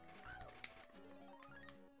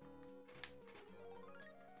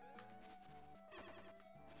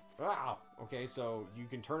 Wow! Okay, so you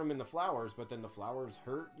can turn them into flowers, but then the flowers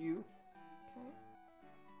hurt you? Okay.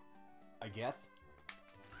 I guess.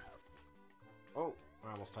 Oh,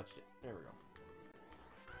 I almost touched it. There we go.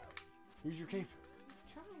 Use your cape.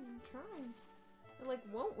 I'm trying. It, like,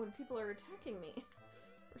 won't when people are attacking me.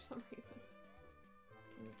 For some reason.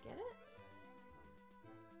 Can you get it?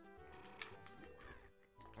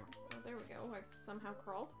 Oh, there we go. I somehow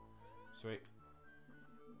crawled. Sweet.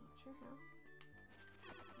 I'm not sure how.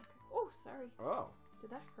 Okay. Oh, sorry. Oh.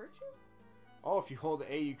 Did that hurt you? Oh, if you hold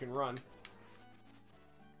A, you can run.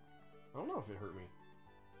 I don't know if it hurt me.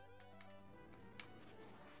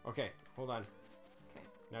 Okay, hold on. Okay.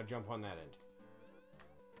 Now jump on that end.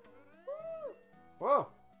 Woo! Whoa!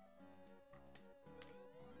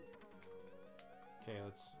 Okay,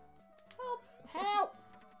 let's... Help! Help!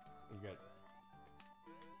 You got...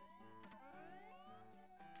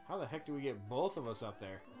 How the heck do we get both of us up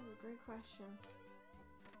there? Oh, great question.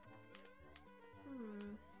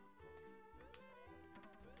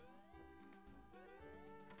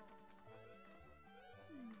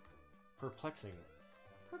 Perplexing.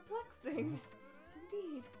 Perplexing.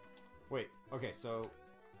 Indeed. Wait, okay, so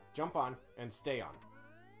jump on and stay on.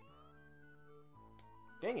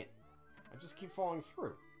 Dang it. I just keep falling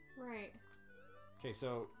through. Right. Okay,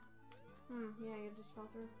 so... Yeah, you just fell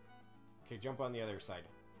through. Okay, jump on the other side.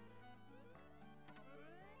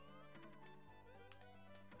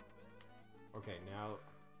 Okay, now...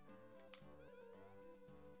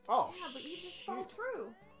 Oh, yeah, but you just shoot. fall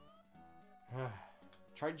through.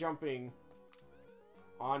 Try jumping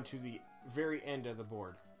onto the very end of the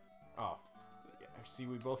board. Oh. See,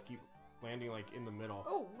 we both keep landing, like, in the middle.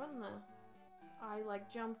 Oh, when the... I, like,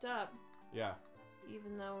 jumped up. Yeah.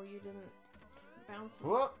 Even though you didn't bounce me.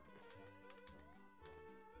 Whoop!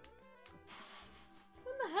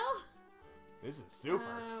 What the hell? This is super.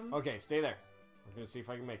 Um, Okay, stay there. I'm gonna see if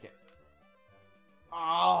I can make it.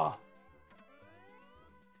 Oh!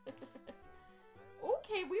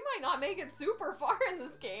 Okay, we might not make it super far in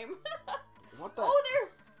this game. What the? Oh,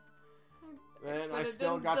 there! And But I it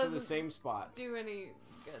still didn't- got to the doesn't same spot. Do any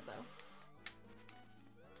good,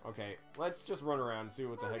 though. Okay, let's just run around and see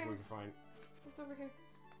what the heck Okay. we can find. What's over here?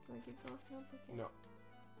 Can I keep going? Nope, I can't. No.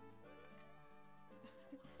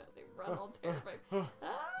 They run all terrified. Ah!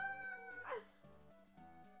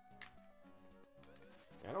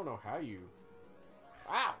 I don't know how you...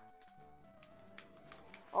 Ow!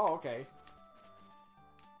 Oh, okay.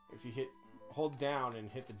 If you hold down and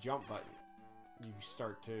hit the jump button, you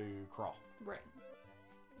start to crawl. Right. Yes,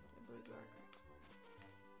 I believe you are correct.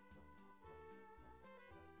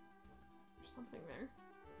 There's something there.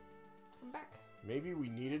 Come back. Maybe we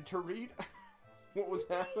needed to read what was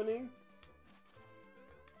happening?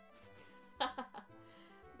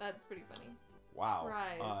 That's pretty funny. Wow.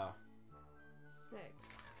 Prize. 6.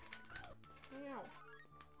 Meow.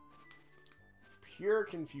 Pure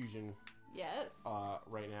confusion Yes.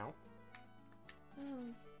 right now. Hmm.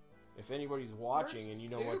 If anybody's watching We're and you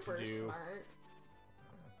know what to super do, smart.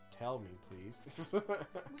 tell me, please. We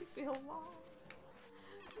feel lost.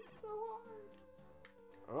 It's so hard.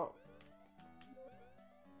 Oh.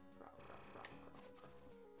 Crawl, crawl, crawl, crawl,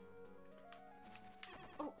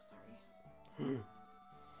 crawl. Oh, sorry. I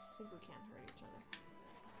think we can hurt each other.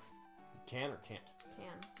 Can or can't?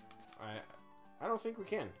 Can. I don't think we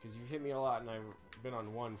can, because you've hit me a lot and I've been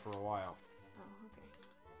on one for a while. Oh,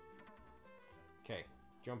 okay. Okay,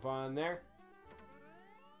 jump on there.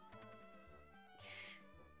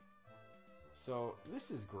 So, this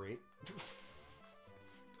is great.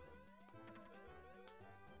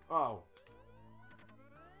 Oh.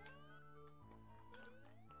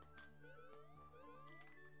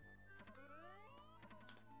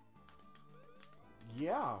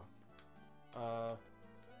 Yeah. I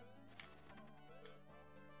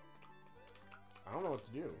don't know what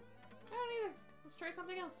to do. I don't either. Let's try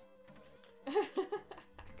something else.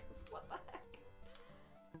 Because what the heck?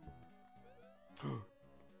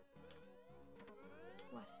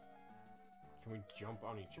 What? Can we jump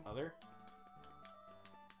on each other?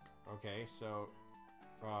 Okay, so...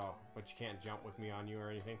 Oh, but you can't jump with me on you or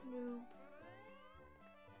anything? No.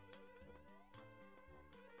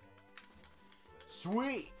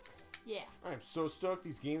 Sweet! Yeah. I am so stoked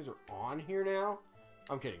these games are on here now.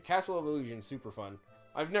 I'm kidding. Castle of Illusion is super fun.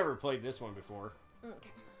 I've never played this one before, Okay.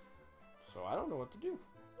 so I don't know what to do.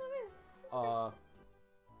 Okay.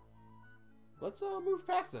 Let's move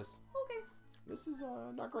past this. Okay. This is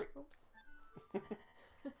not great. Oops.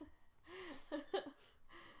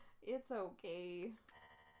 It's okay.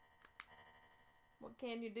 What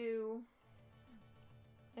can you do?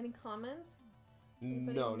 Any comments?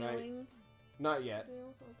 Anybody No, knowing not yet.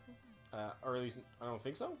 do? Okay. Or at least I don't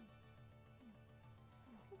think so.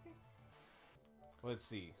 Okay. Let's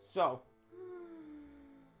see. So,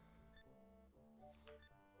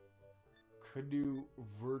 could do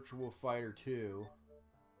Virtual Fighter 2,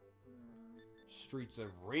 Streets of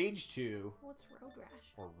Rage 2, What's Road Rash?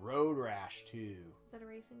 or Road Rash 2. Is that a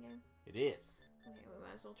racing game? It is. Okay, we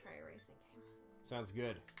might as well try a racing game. Sounds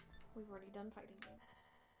good. We've already done fighting games.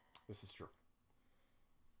 This is true.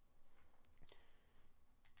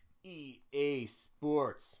 EA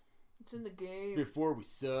Sports. It's in the game. Before we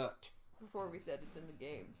sucked. Before we said it's in the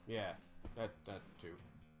game. Yeah, that too.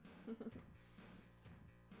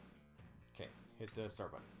 Okay, hit the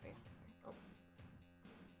start button. Yeah. Oh.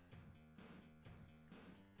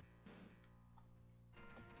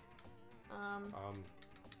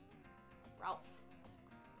 Ralph.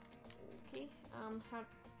 Okay. How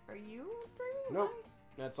are you driving? Am Nope. I?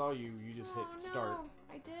 That's all you. You just hit Oh, start. no.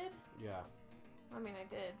 I did. Yeah. I mean, I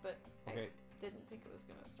did, but Okay. I didn't think it was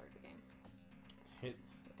gonna start the game Hit.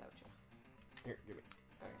 without you. Here, give me.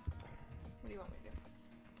 Okay. What do you want me to do?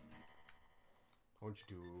 I want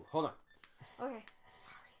you to hold on. Okay.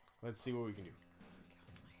 Let's see what we can do.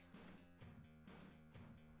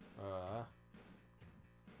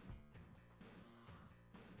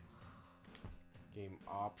 Game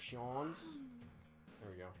options.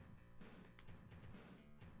 There we go.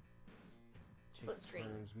 Split Take screen.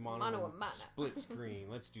 turns, Mano a mano. Split screen.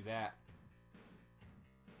 Let's do that.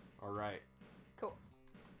 All right. Cool.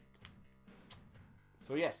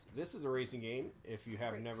 So yes, this is a racing game. If you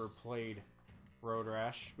have Great. never played Road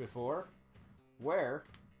Rash before, where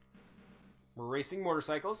we're racing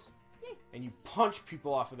motorcycles, Yay. and you punch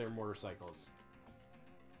people off of their motorcycles.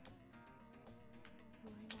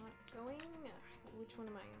 Am I not going? Which one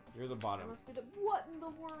am I on? You're the That bottom, must be the... What in the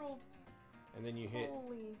world? and then you hit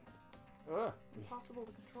Holy... Impossible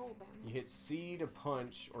to control them. You hit C to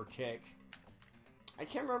punch or kick. I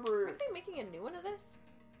can't remember. Aren't they making a new one of this?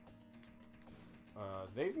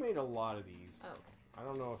 They've made a lot of these. Oh, okay. I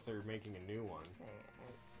don't know if they're making a new one. I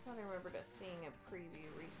thought I remembered us seeing a preview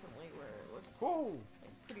recently where it looked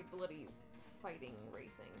like pretty bloody fighting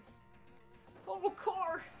racing. Oh,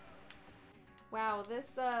 car! Wow,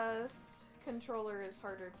 this controller is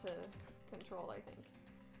harder to control, I think,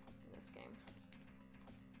 in this game.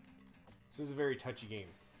 This is a very touchy game.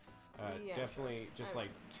 Yeah, definitely just like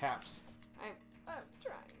taps. I'm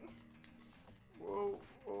trying. Whoa,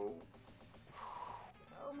 whoa.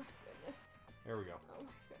 Oh my goodness. There we go. Oh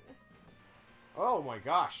my goodness. Oh my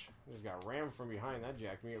gosh. I just got rammed from behind. That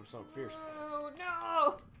jacked me up something fierce. Oh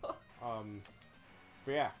no!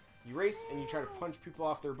 But yeah, you race and you try to punch people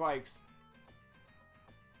off their bikes.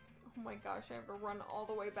 Oh my gosh, I have to run all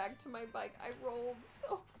the way back to my bike. I rolled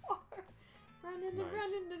so far. Running and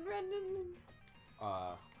running and running.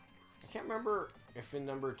 I can't remember if in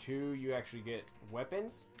number 2 you actually get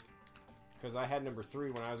weapons. Because I had number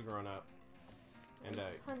 3 when I was growing up. And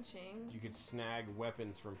punching. you could snag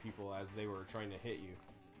weapons from people as they were trying to hit you.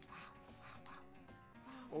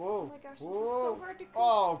 Wow. Whoa. Oh my gosh, this is so hard to control.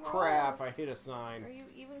 Oh crap, I hit a sign. Are you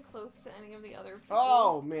even close to any of the other people?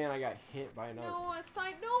 Oh man, I got hit by another. No, a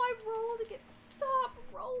sign. No, I've rolled again. Stop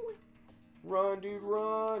rolling. Run, dude,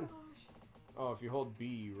 run. Oh, gosh. Oh, if you hold B,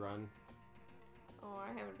 you run. Oh, I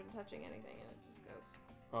haven't been touching anything and it just goes.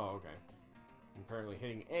 Oh, okay. Apparently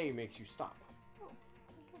hitting A makes you stop. Oh,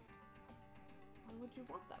 okay. Why would you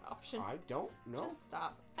want that option? I don't know. Just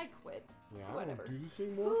stop. I quit. Yeah, Whatever. I don't do this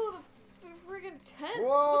anymore. Ooh, the friggin' tents.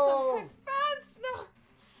 Whoa! What the heck? Fence?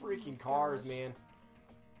 No. Freaking Oh, cars, gosh. man.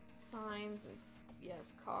 Signs and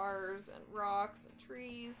yes, cars and rocks and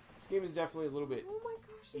trees. This game is definitely a little bit Oh my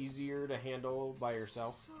gosh, this easier to handle by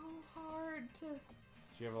yourself. So hard to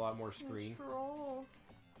So you have a lot more screen. control.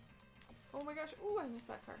 Oh my gosh! Ooh, I missed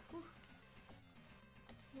that car. Ooh.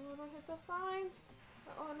 No, don't hit those signs.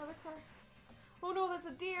 Oh, another car. Oh no, that's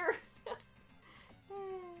a deer. That's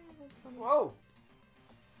funny. Whoa!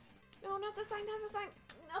 No, not the sign, not the sign.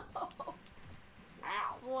 No.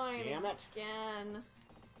 Ow! Flying Damn it! again.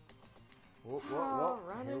 Whoa, whoa, whoa!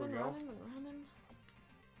 Running Here we and go. running and running.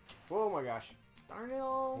 Oh my gosh! Darn it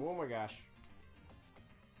all. Oh my gosh!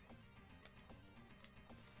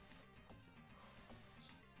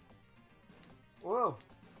 Whoa!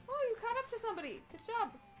 Oh, you caught up to somebody. Good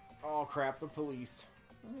job. Oh crap! The police.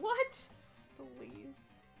 What?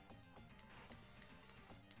 Police.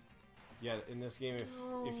 Yeah, in this game,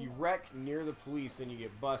 if you wreck near the police and you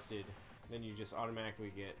get busted, then you just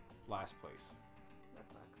automatically get last place. That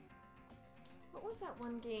sucks. What was that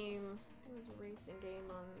one game? It was a racing game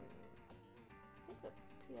on, I think, the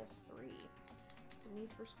PS3. Was it Need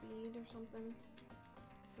for Speed or something?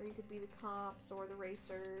 Where you could be the cops or the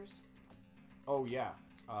racers. Oh yeah.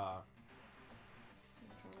 I'm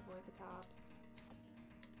trying to avoid the cops.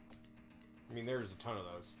 I mean, there's a ton of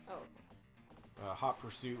those. Oh, okay. Hot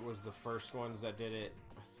Pursuit was the first ones that did it.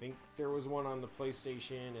 I think there was one on the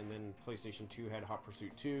PlayStation, and then PlayStation 2 had Hot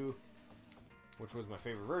Pursuit 2, which was my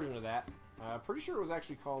favorite version of that. Pretty sure it was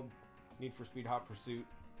actually called Need for Speed Hot Pursuit,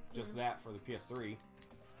 just that for the PS3.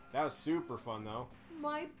 That was super fun, though.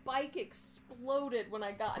 My bike exploded when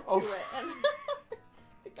I got Oh. to it, and I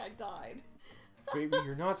think I died. Baby,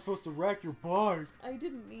 you're not supposed to wreck your bike. I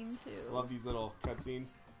didn't mean to. Love these little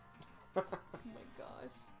cutscenes. Oh my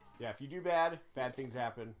gosh. Yeah, if you do bad, bad things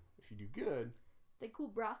happen. If you do good, Stay cool,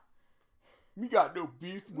 brah. me got no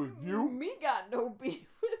beef with you. Me got no beef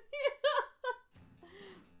with you.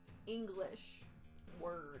 English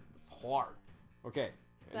words. Hard. Okay,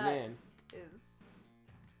 and That then is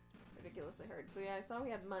ridiculously hard. So yeah, I saw we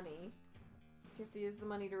had money. Do you have to use the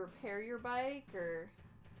money to repair your bike, or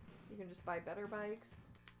you can just buy better bikes?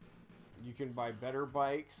 you can buy better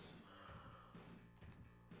bikes.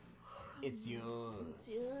 It's yours. It's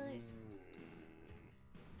yours.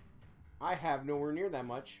 I have nowhere near that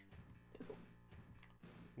much.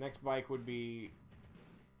 Next bike would be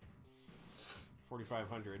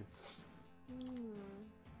 4,500.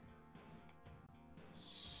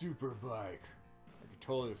 Super bike. I could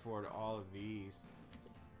totally afford all of these.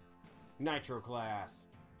 Nitro class.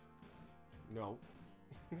 No.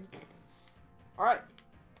 All right.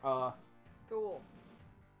 Cool.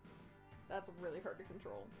 That's really hard to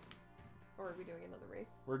control. Or are we doing another race?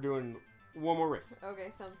 We're doing one more race. Okay,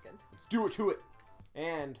 sounds good. Let's do it to it.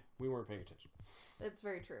 And we weren't paying attention. That's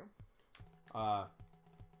very true. I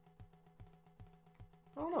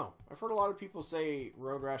don't know. I've heard a lot of people say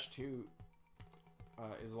Road Rash 2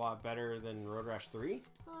 is a lot better than Road Rash 3.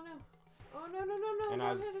 Oh no. Oh no! And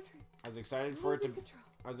Don't hit a tree. I was excited for it to.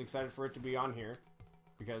 I was excited for it to be on here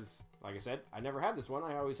because, like I said, I never had this one.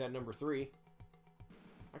 I always had number 3.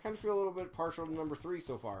 I kind of feel a little bit partial to number 3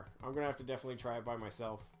 so far. I'm gonna have to definitely try it by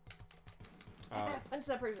myself. Punch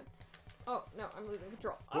that person. Oh no, I'm losing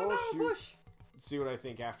control. Well, Oh no, shoot. bush. See what I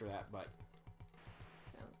think after that, but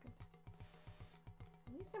Sounds good.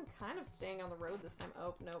 At least I'm kind of staying on the road this time.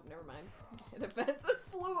 Oh nope, never mind. Hit a fence and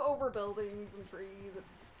flew over buildings and trees. And...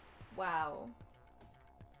 Wow,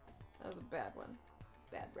 that was a bad one.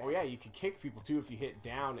 Bad. Oh yeah, you could kick people too if you hit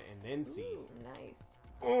down and then see. Ooh, nice.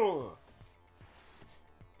 Ugh.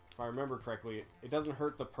 If I remember correctly, it doesn't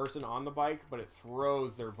hurt the person on the bike, but it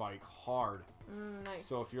throws their bike hard. Nice.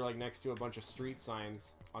 So if you're like next to a bunch of street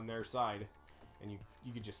signs on their side, and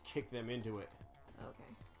you could just kick them into it. Okay.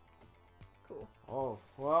 Cool. Oh,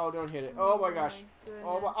 well, don't hit it. Oh my gosh.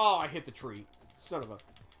 Oh, I hit the tree. Son of a.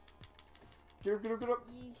 Get up, get up, get up.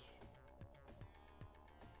 Eek.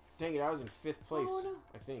 Dang it, I was in 5th place, Oh, no.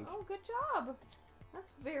 I think. Oh, good job.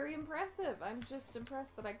 That's very impressive. I'm just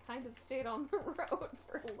impressed that I kind of stayed on the road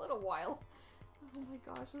for a little while. Oh my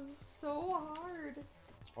gosh, this is so hard.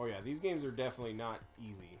 Oh yeah, these games are definitely not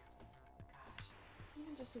easy. Gosh,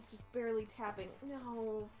 even just with just barely tapping.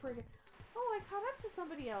 No, friggin'. Oh, I caught up to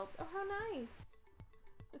somebody else. Oh, how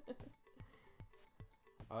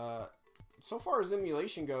nice. So far as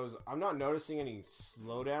emulation goes, I'm not noticing any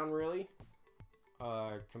slowdown really.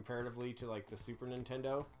 Comparatively to like the Super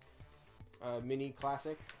Nintendo Mini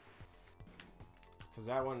Classic. Because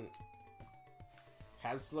that one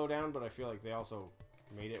has slowdown, but I feel like they also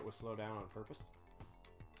made it with slowdown on purpose.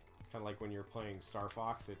 Kind of like when you're playing Star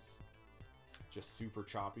Fox, it's just super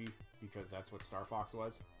choppy because that's what Star Fox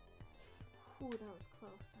was. Ooh, that was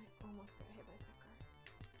close. I almost got hit by that car.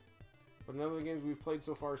 But none of the games we've played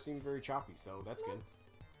so far seem very choppy, so that's good.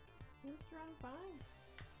 Seems to run fine.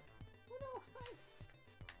 Oh no, side.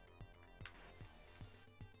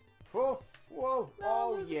 Whoa, whoa, No,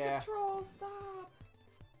 oh losing yeah. control. Stop.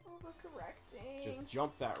 Overcorrecting. Just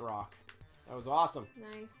jump that rock. That was awesome.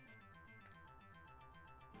 Nice.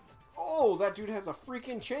 Oh, that dude has a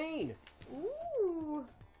freaking chain. Ooh.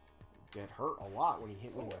 Get hurt a lot when he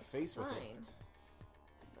hit me in the face with it. In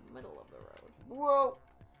the middle of the road. Whoa.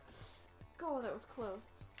 Oh, that was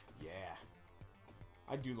close. Yeah.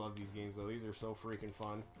 I do love these games, though. These are so freaking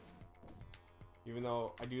fun. Even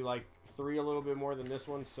though I do like 3 a little bit more than this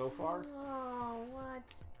one so far. Oh, what?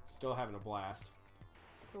 Still having a blast.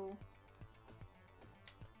 Cool.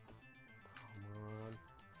 Come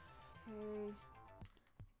on. Okay.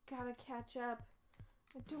 Gotta catch up.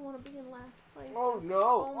 I don't want to be in last place. Oh,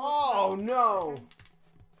 no. Oh, no.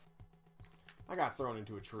 I got thrown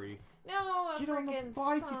into a tree. No, a Get on the freaking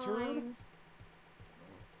bike, you turd. sign.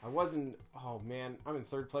 I wasn't. Oh man, I'm in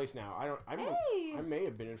 3rd place now. Hey! I may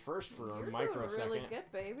have been in 1st for a You're microsecond. doing really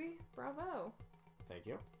good, baby. Bravo. Thank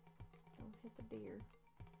you. Don't hit the deer.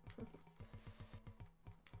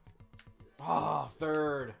 Oh,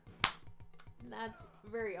 3rd. That's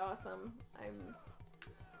very awesome. I'm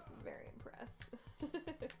very impressed.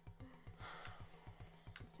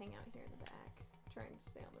 Just hang out here in the back, trying to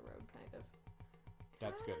stay on the road, kind of.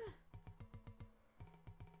 That's good.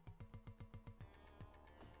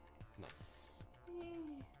 Nice.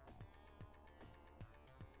 Yay.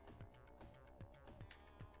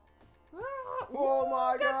 Ah, Oh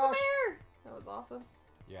my got some gosh. air! That was awesome.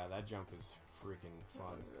 Yeah, that jump is freaking That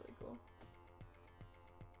fun. was really cool.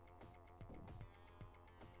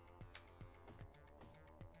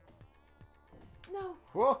 No!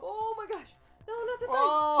 Whoa. Oh my gosh! No, not this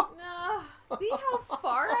Oh. side! No! See how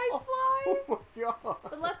far I fly? Oh my god.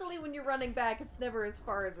 But luckily when you're running back, it's never as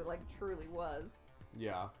far as it like truly was.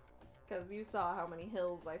 Yeah. Because you saw how many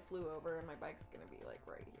hills I flew over and my bike's gonna be like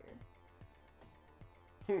right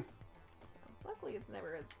here. So, luckily it's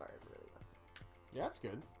never as far as it really was. Yeah, that's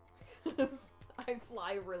good. I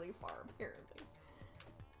fly really far apparently.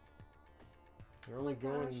 You're only my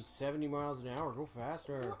going gosh. 70 miles an hour. Go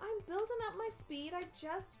faster. Well, I'm building up my speed. I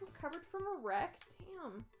just recovered from a wreck.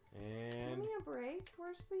 Damn. Give And me a break.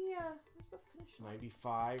 Where's the finish line?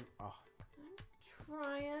 95. Oh. I'm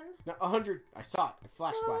trying. No, 100. I saw it. I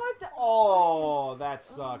flashed by. I Oh, that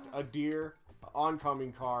sucked. A deer,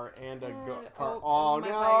 oncoming car, and a car. Oh, my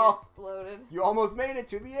no. bike exploded. You almost made it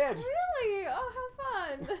to the end. Really? Oh,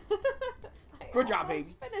 how fun. Good job, I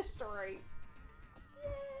almost baby. finished the race. Yay.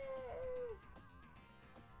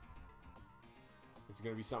 This is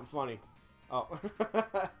going to be something funny. Oh.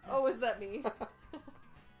 Oh, is that me?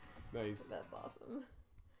 Nice. That's awesome.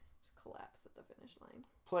 Just collapse at the finish line.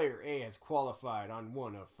 Player A has qualified on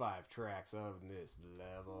 1 of 5 tracks of this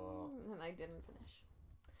level. And I didn't finish.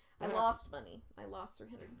 I lost money. I lost $350.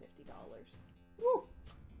 Woo!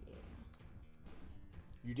 Yeah.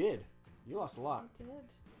 You did. You lost a lot. I did.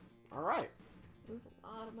 All right. It was a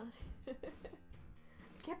lot of money. I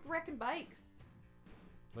kept wrecking bikes.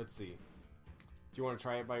 Let's see. Do you want to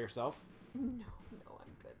try it by yourself? No,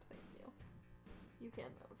 I'm good, thank you. You can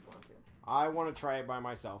though if you want to. I want to try it by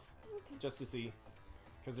myself, Okay. just to see,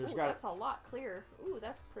 because there's Ooh, got. that's a lot clearer. Ooh,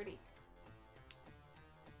 that's pretty.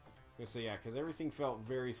 So yeah, because everything felt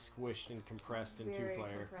very squished and compressed in Very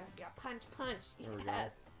two-player. compressed. Yeah, punch, punch. There we go.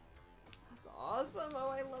 Yes. That's awesome. Oh,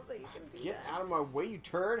 I love that you can do Get that. out of my way, you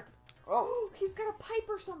turd! Oh! He's got a pipe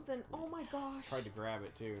or something. Oh my gosh. Tried to grab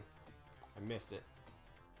it too. I missed it.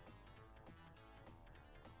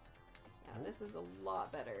 Yeah, this is a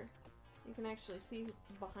lot better. You can actually see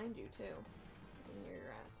behind you too in your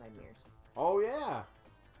side mirrors. Oh yeah!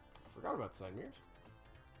 Forgot about side mirrors.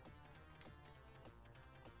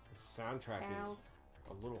 The soundtrack is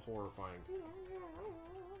a little horrifying.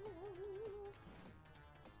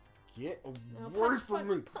 Get away from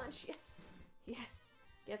me! Punch, yes. Yes.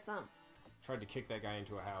 Get some. Tried to kick that guy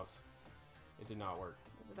into a house. It did not work.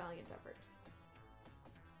 It was a valiant effort.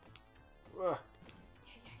 Ugh.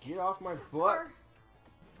 Yeah. Get off my butt!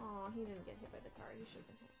 Oh, he didn't get hit by the car. He should have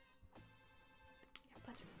been hit. Yeah,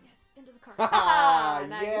 punch him. Yes, into the car. Ha!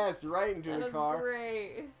 Nice. Yes, right into That the was car.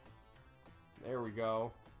 Great. There we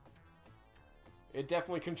go. It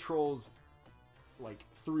definitely controls like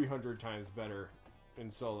 300 times better in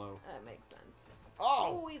solo. That makes sense.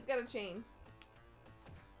 Oh! Oh, he's got a chain.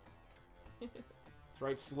 That's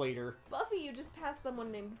right, Slater. Buffy, you just passed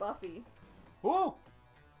someone named Buffy. Whoa!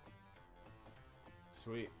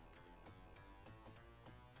 Sweet.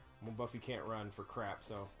 Well, Buffy can't run for crap,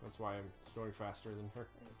 so that's why I'm going faster than her.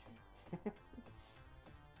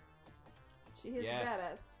 She is Yes. a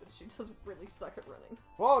badass, but she does really suck at running.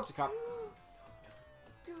 Whoa, it's a cop.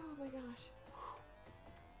 Oh my gosh.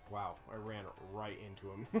 Wow, I ran right into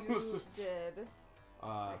him. You did.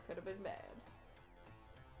 That could have been bad.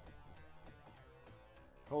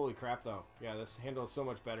 Holy crap, though. Yeah, this handles so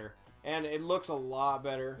much better. And it looks a lot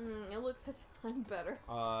better. It looks a ton better.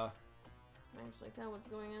 I can actually tell what's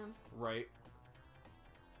going on. Right.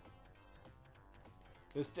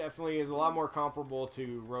 This definitely is a lot more comparable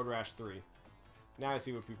to Road Rash 3. Now I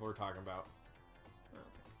see what people are talking about.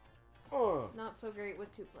 Not so great with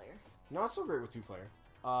 2-player. Not so great with 2-player.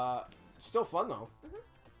 Still fun, though.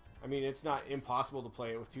 I mean, it's not impossible to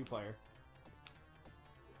play it with 2-player.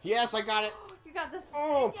 Yes, I got it! You got this!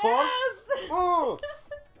 Oh, yes! punk! Oh!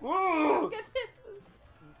 Oh! Get hit!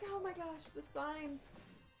 Oh my gosh, the signs.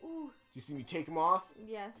 Ooh. Do you see me take him off?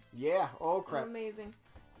 Yes. Yeah. Oh, crap. Amazing.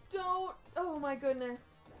 Don't! Oh my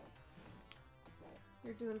goodness.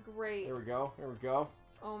 You're doing great. There we go. There we go.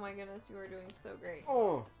 Oh my goodness, you are doing so great.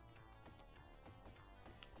 Oh!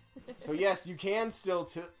 So yes, you can still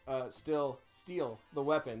steal the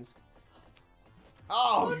weapons. That's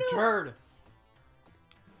awesome. Oh, Oh, you no. turd!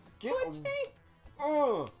 Get Punching!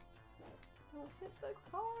 Oh! Don't hit the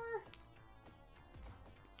car.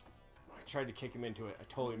 I tried to kick him into it. I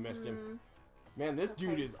totally missed him. Mm, Man, this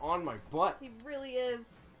dude Okay. is on my butt. he really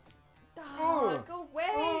is. Ah, go away!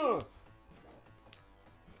 Oh!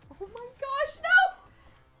 Oh my gosh, no!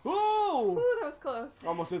 Oh! Ooh, that was close.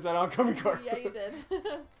 Almost hit that oncoming car. Yeah, you did.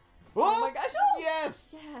 Oh, Oh my gosh! Oh!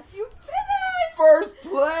 Yes! Yes, you finished! First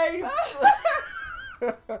place!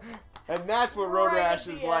 And that's what Road Rash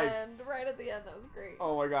is like. Right at the end, that was great.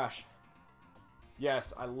 Oh my gosh.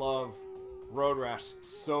 Yes, I love Road Rash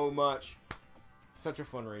so much. Such a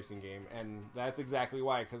fun racing game. And that's exactly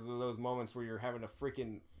why, because of those moments where you're having to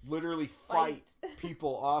freaking literally fight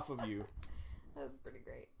people off of you. That was pretty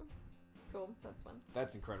great. Cool, that's fun.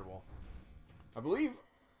 That's incredible. I believe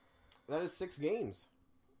that is 6 games.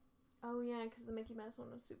 Oh yeah, because the Mickey Mouse one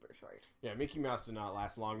was super short. Yeah, Mickey Mouse did not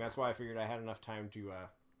last long. That's why I figured I had enough time to,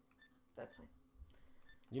 That's fine.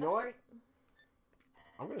 you know That's what? Great.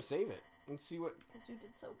 I'm going to save it. Let's see what... Because you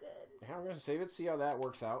did so good. Yeah, I'm going to save it, see how that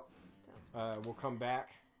works out. Sounds good. We'll come back,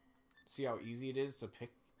 see how easy it is to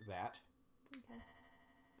pick that. Okay.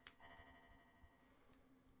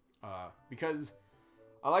 Because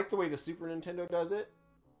I like the way the Super Nintendo does it,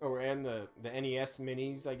 and the NES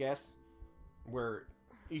minis, I guess, where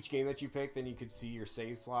each game that you pick, then you could see your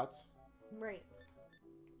save slots. Right.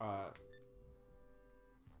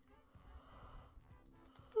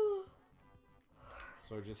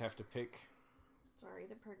 So just have to pick. Sorry,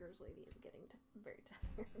 the Preggers lady is getting very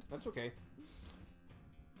tired. That's okay.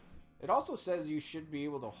 It also says you should be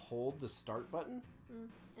able to hold the start button,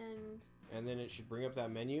 and then it should bring up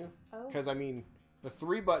that menu. Oh. Because, I mean, the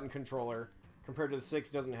 3-button controller, compared to the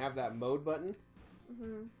 6, doesn't have that mode button.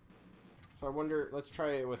 Mm-hmm. So I wonder, let's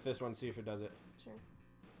try it with this one, see if it does it. Sure.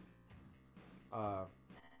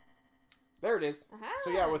 There it is. Aha, so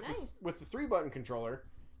yeah, with nice. with the 3-button controller,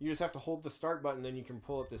 you just have to hold the start button, then you can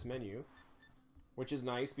pull up this menu, which is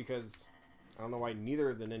nice because I don't know why neither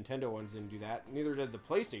of the Nintendo ones didn't do that. Neither did the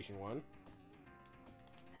PlayStation one.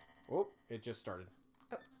 Oh, it just started.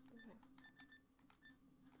 Oh, okay.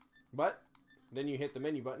 But then you hit the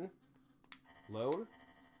menu button, load,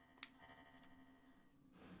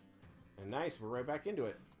 and nice, we're right back into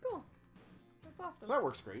it. Cool. That's awesome. So that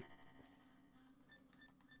works great.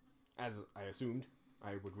 As I assumed.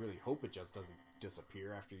 I would really hope it just doesn't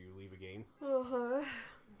disappear after you leave a game.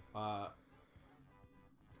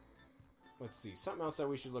 Let's see. Something else that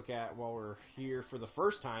we should look at while we're here for the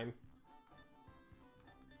first time.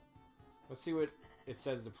 Let's see what it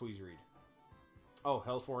says to please read. Oh,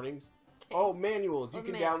 health warnings. Okay. Oh, manuals. You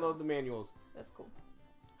can download the manuals. That's cool.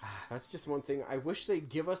 That's just one thing. I wish they'd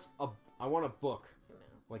give us a... I want a book. No.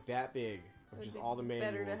 Like that big. Of just all the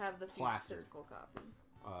manuals. Better to have the plastered. physical copy.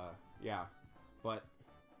 Yeah. But...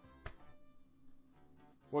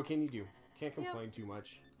 what can you do? Can't complain too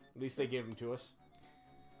much. At least they gave them to us.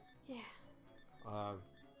 Yeah.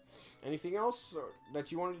 Anything else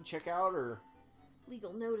that you wanted to check out, or...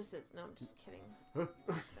 legal notices. No, I'm just kidding.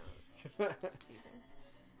 Just teasing.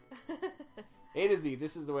 A to Z.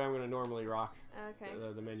 This is the way I'm going to normally rock Okay.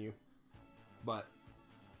 the menu. But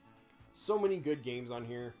so many good games on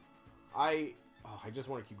here. I just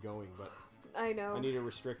want to keep going, but I know. I need to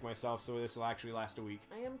restrict myself so this will actually last a week.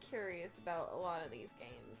 I am curious about a lot of these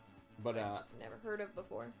games. But I've just never heard of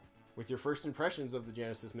before. With your first impressions of the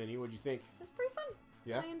Genesis Mini, what'd you think? It's pretty fun.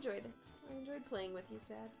 Yeah? I enjoyed it. I enjoyed playing with you,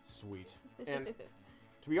 Sad. Sweet. And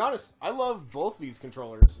to be honest, I love both these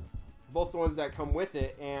controllers. Both the ones that come with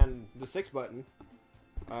it and the 6-button.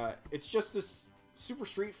 It's just this Super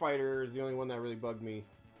Street Fighter is the only one that really bugged me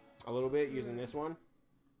a little bit using this one.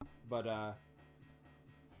 But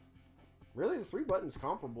really the 3-button's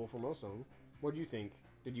comparable for most of them. What do you think?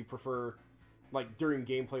 Did you prefer, like, during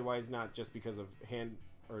gameplay wise, not just because of hand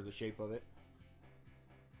or the shape of it?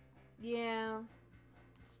 Yeah.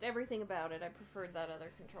 Just everything about it. I preferred that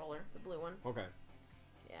other controller, the blue one. Okay.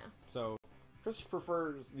 Yeah. So, Chris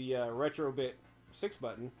prefers the retro bit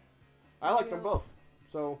 6-button. I like them both.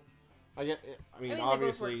 So, I mean,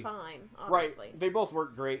 obviously, they both work fine. Obviously. Right? They both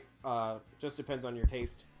work great. Just depends on your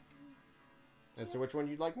taste as to which one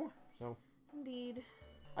you'd like more. So, indeed.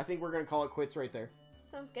 I think we're gonna call it quits right there.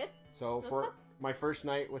 Sounds good. So That's for fun. my first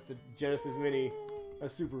night with the Genesis Mini,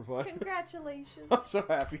 that's super fun. Congratulations. I'm so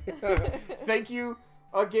happy. Thank you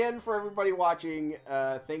again for everybody watching.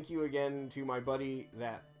 Thank you again to my buddy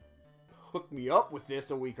that hooked me up with this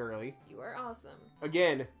a week early. You are awesome.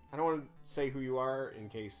 Again, I don't want to say who you are in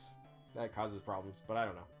case that causes problems, but I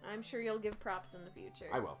don't know. I'm sure you'll give props in the future.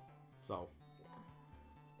 I will. So,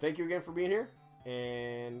 thank you again for being here,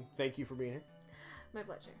 and thank you for being here. My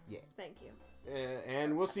pleasure. Yeah. Thank you.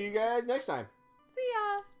 And we'll see you guys next time. See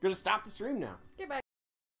ya. Gonna stop the stream now. Goodbye.